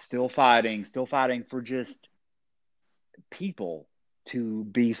 still fighting for just people to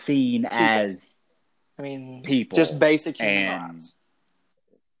be seen People. as I mean, just people. basic human And rights.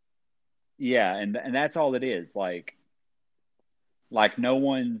 yeah, and that's all it is. Like no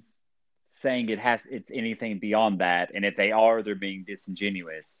one's saying it's anything beyond that, and if they are, they're being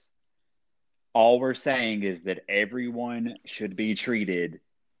disingenuous. All we're saying is that everyone should be treated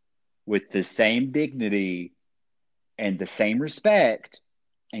with the same dignity and the same respect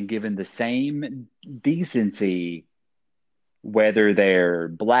and given the same decency, whether they're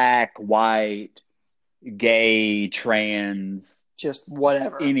black, white, gay, trans, Just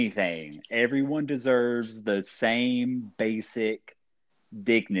whatever. anything. Everyone deserves the same basic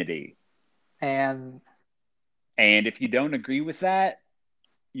dignity. And if you don't agree with that,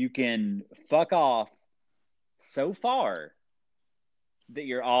 you can fuck off so far that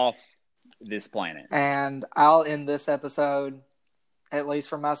you're off this planet. And I'll end this episode, at least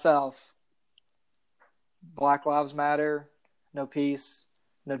for myself. Black Lives Matter, no peace,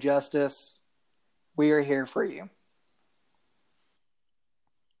 no justice. We are here for you.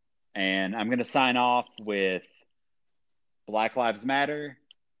 And I'm going to sign off with Black Lives Matter,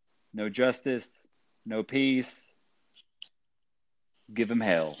 no justice, no peace. Give them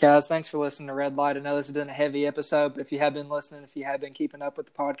hell. Guys, thanks for listening to Red Light. I know this has been a heavy episode, but if you have been listening, if you have been keeping up with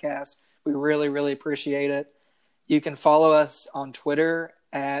the podcast, we really, really appreciate it. You can follow us on Twitter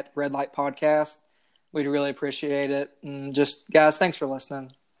at Red Light Podcast. We'd really appreciate it. And just, guys, thanks for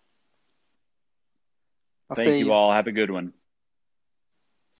listening. Thank you all. Have a good one.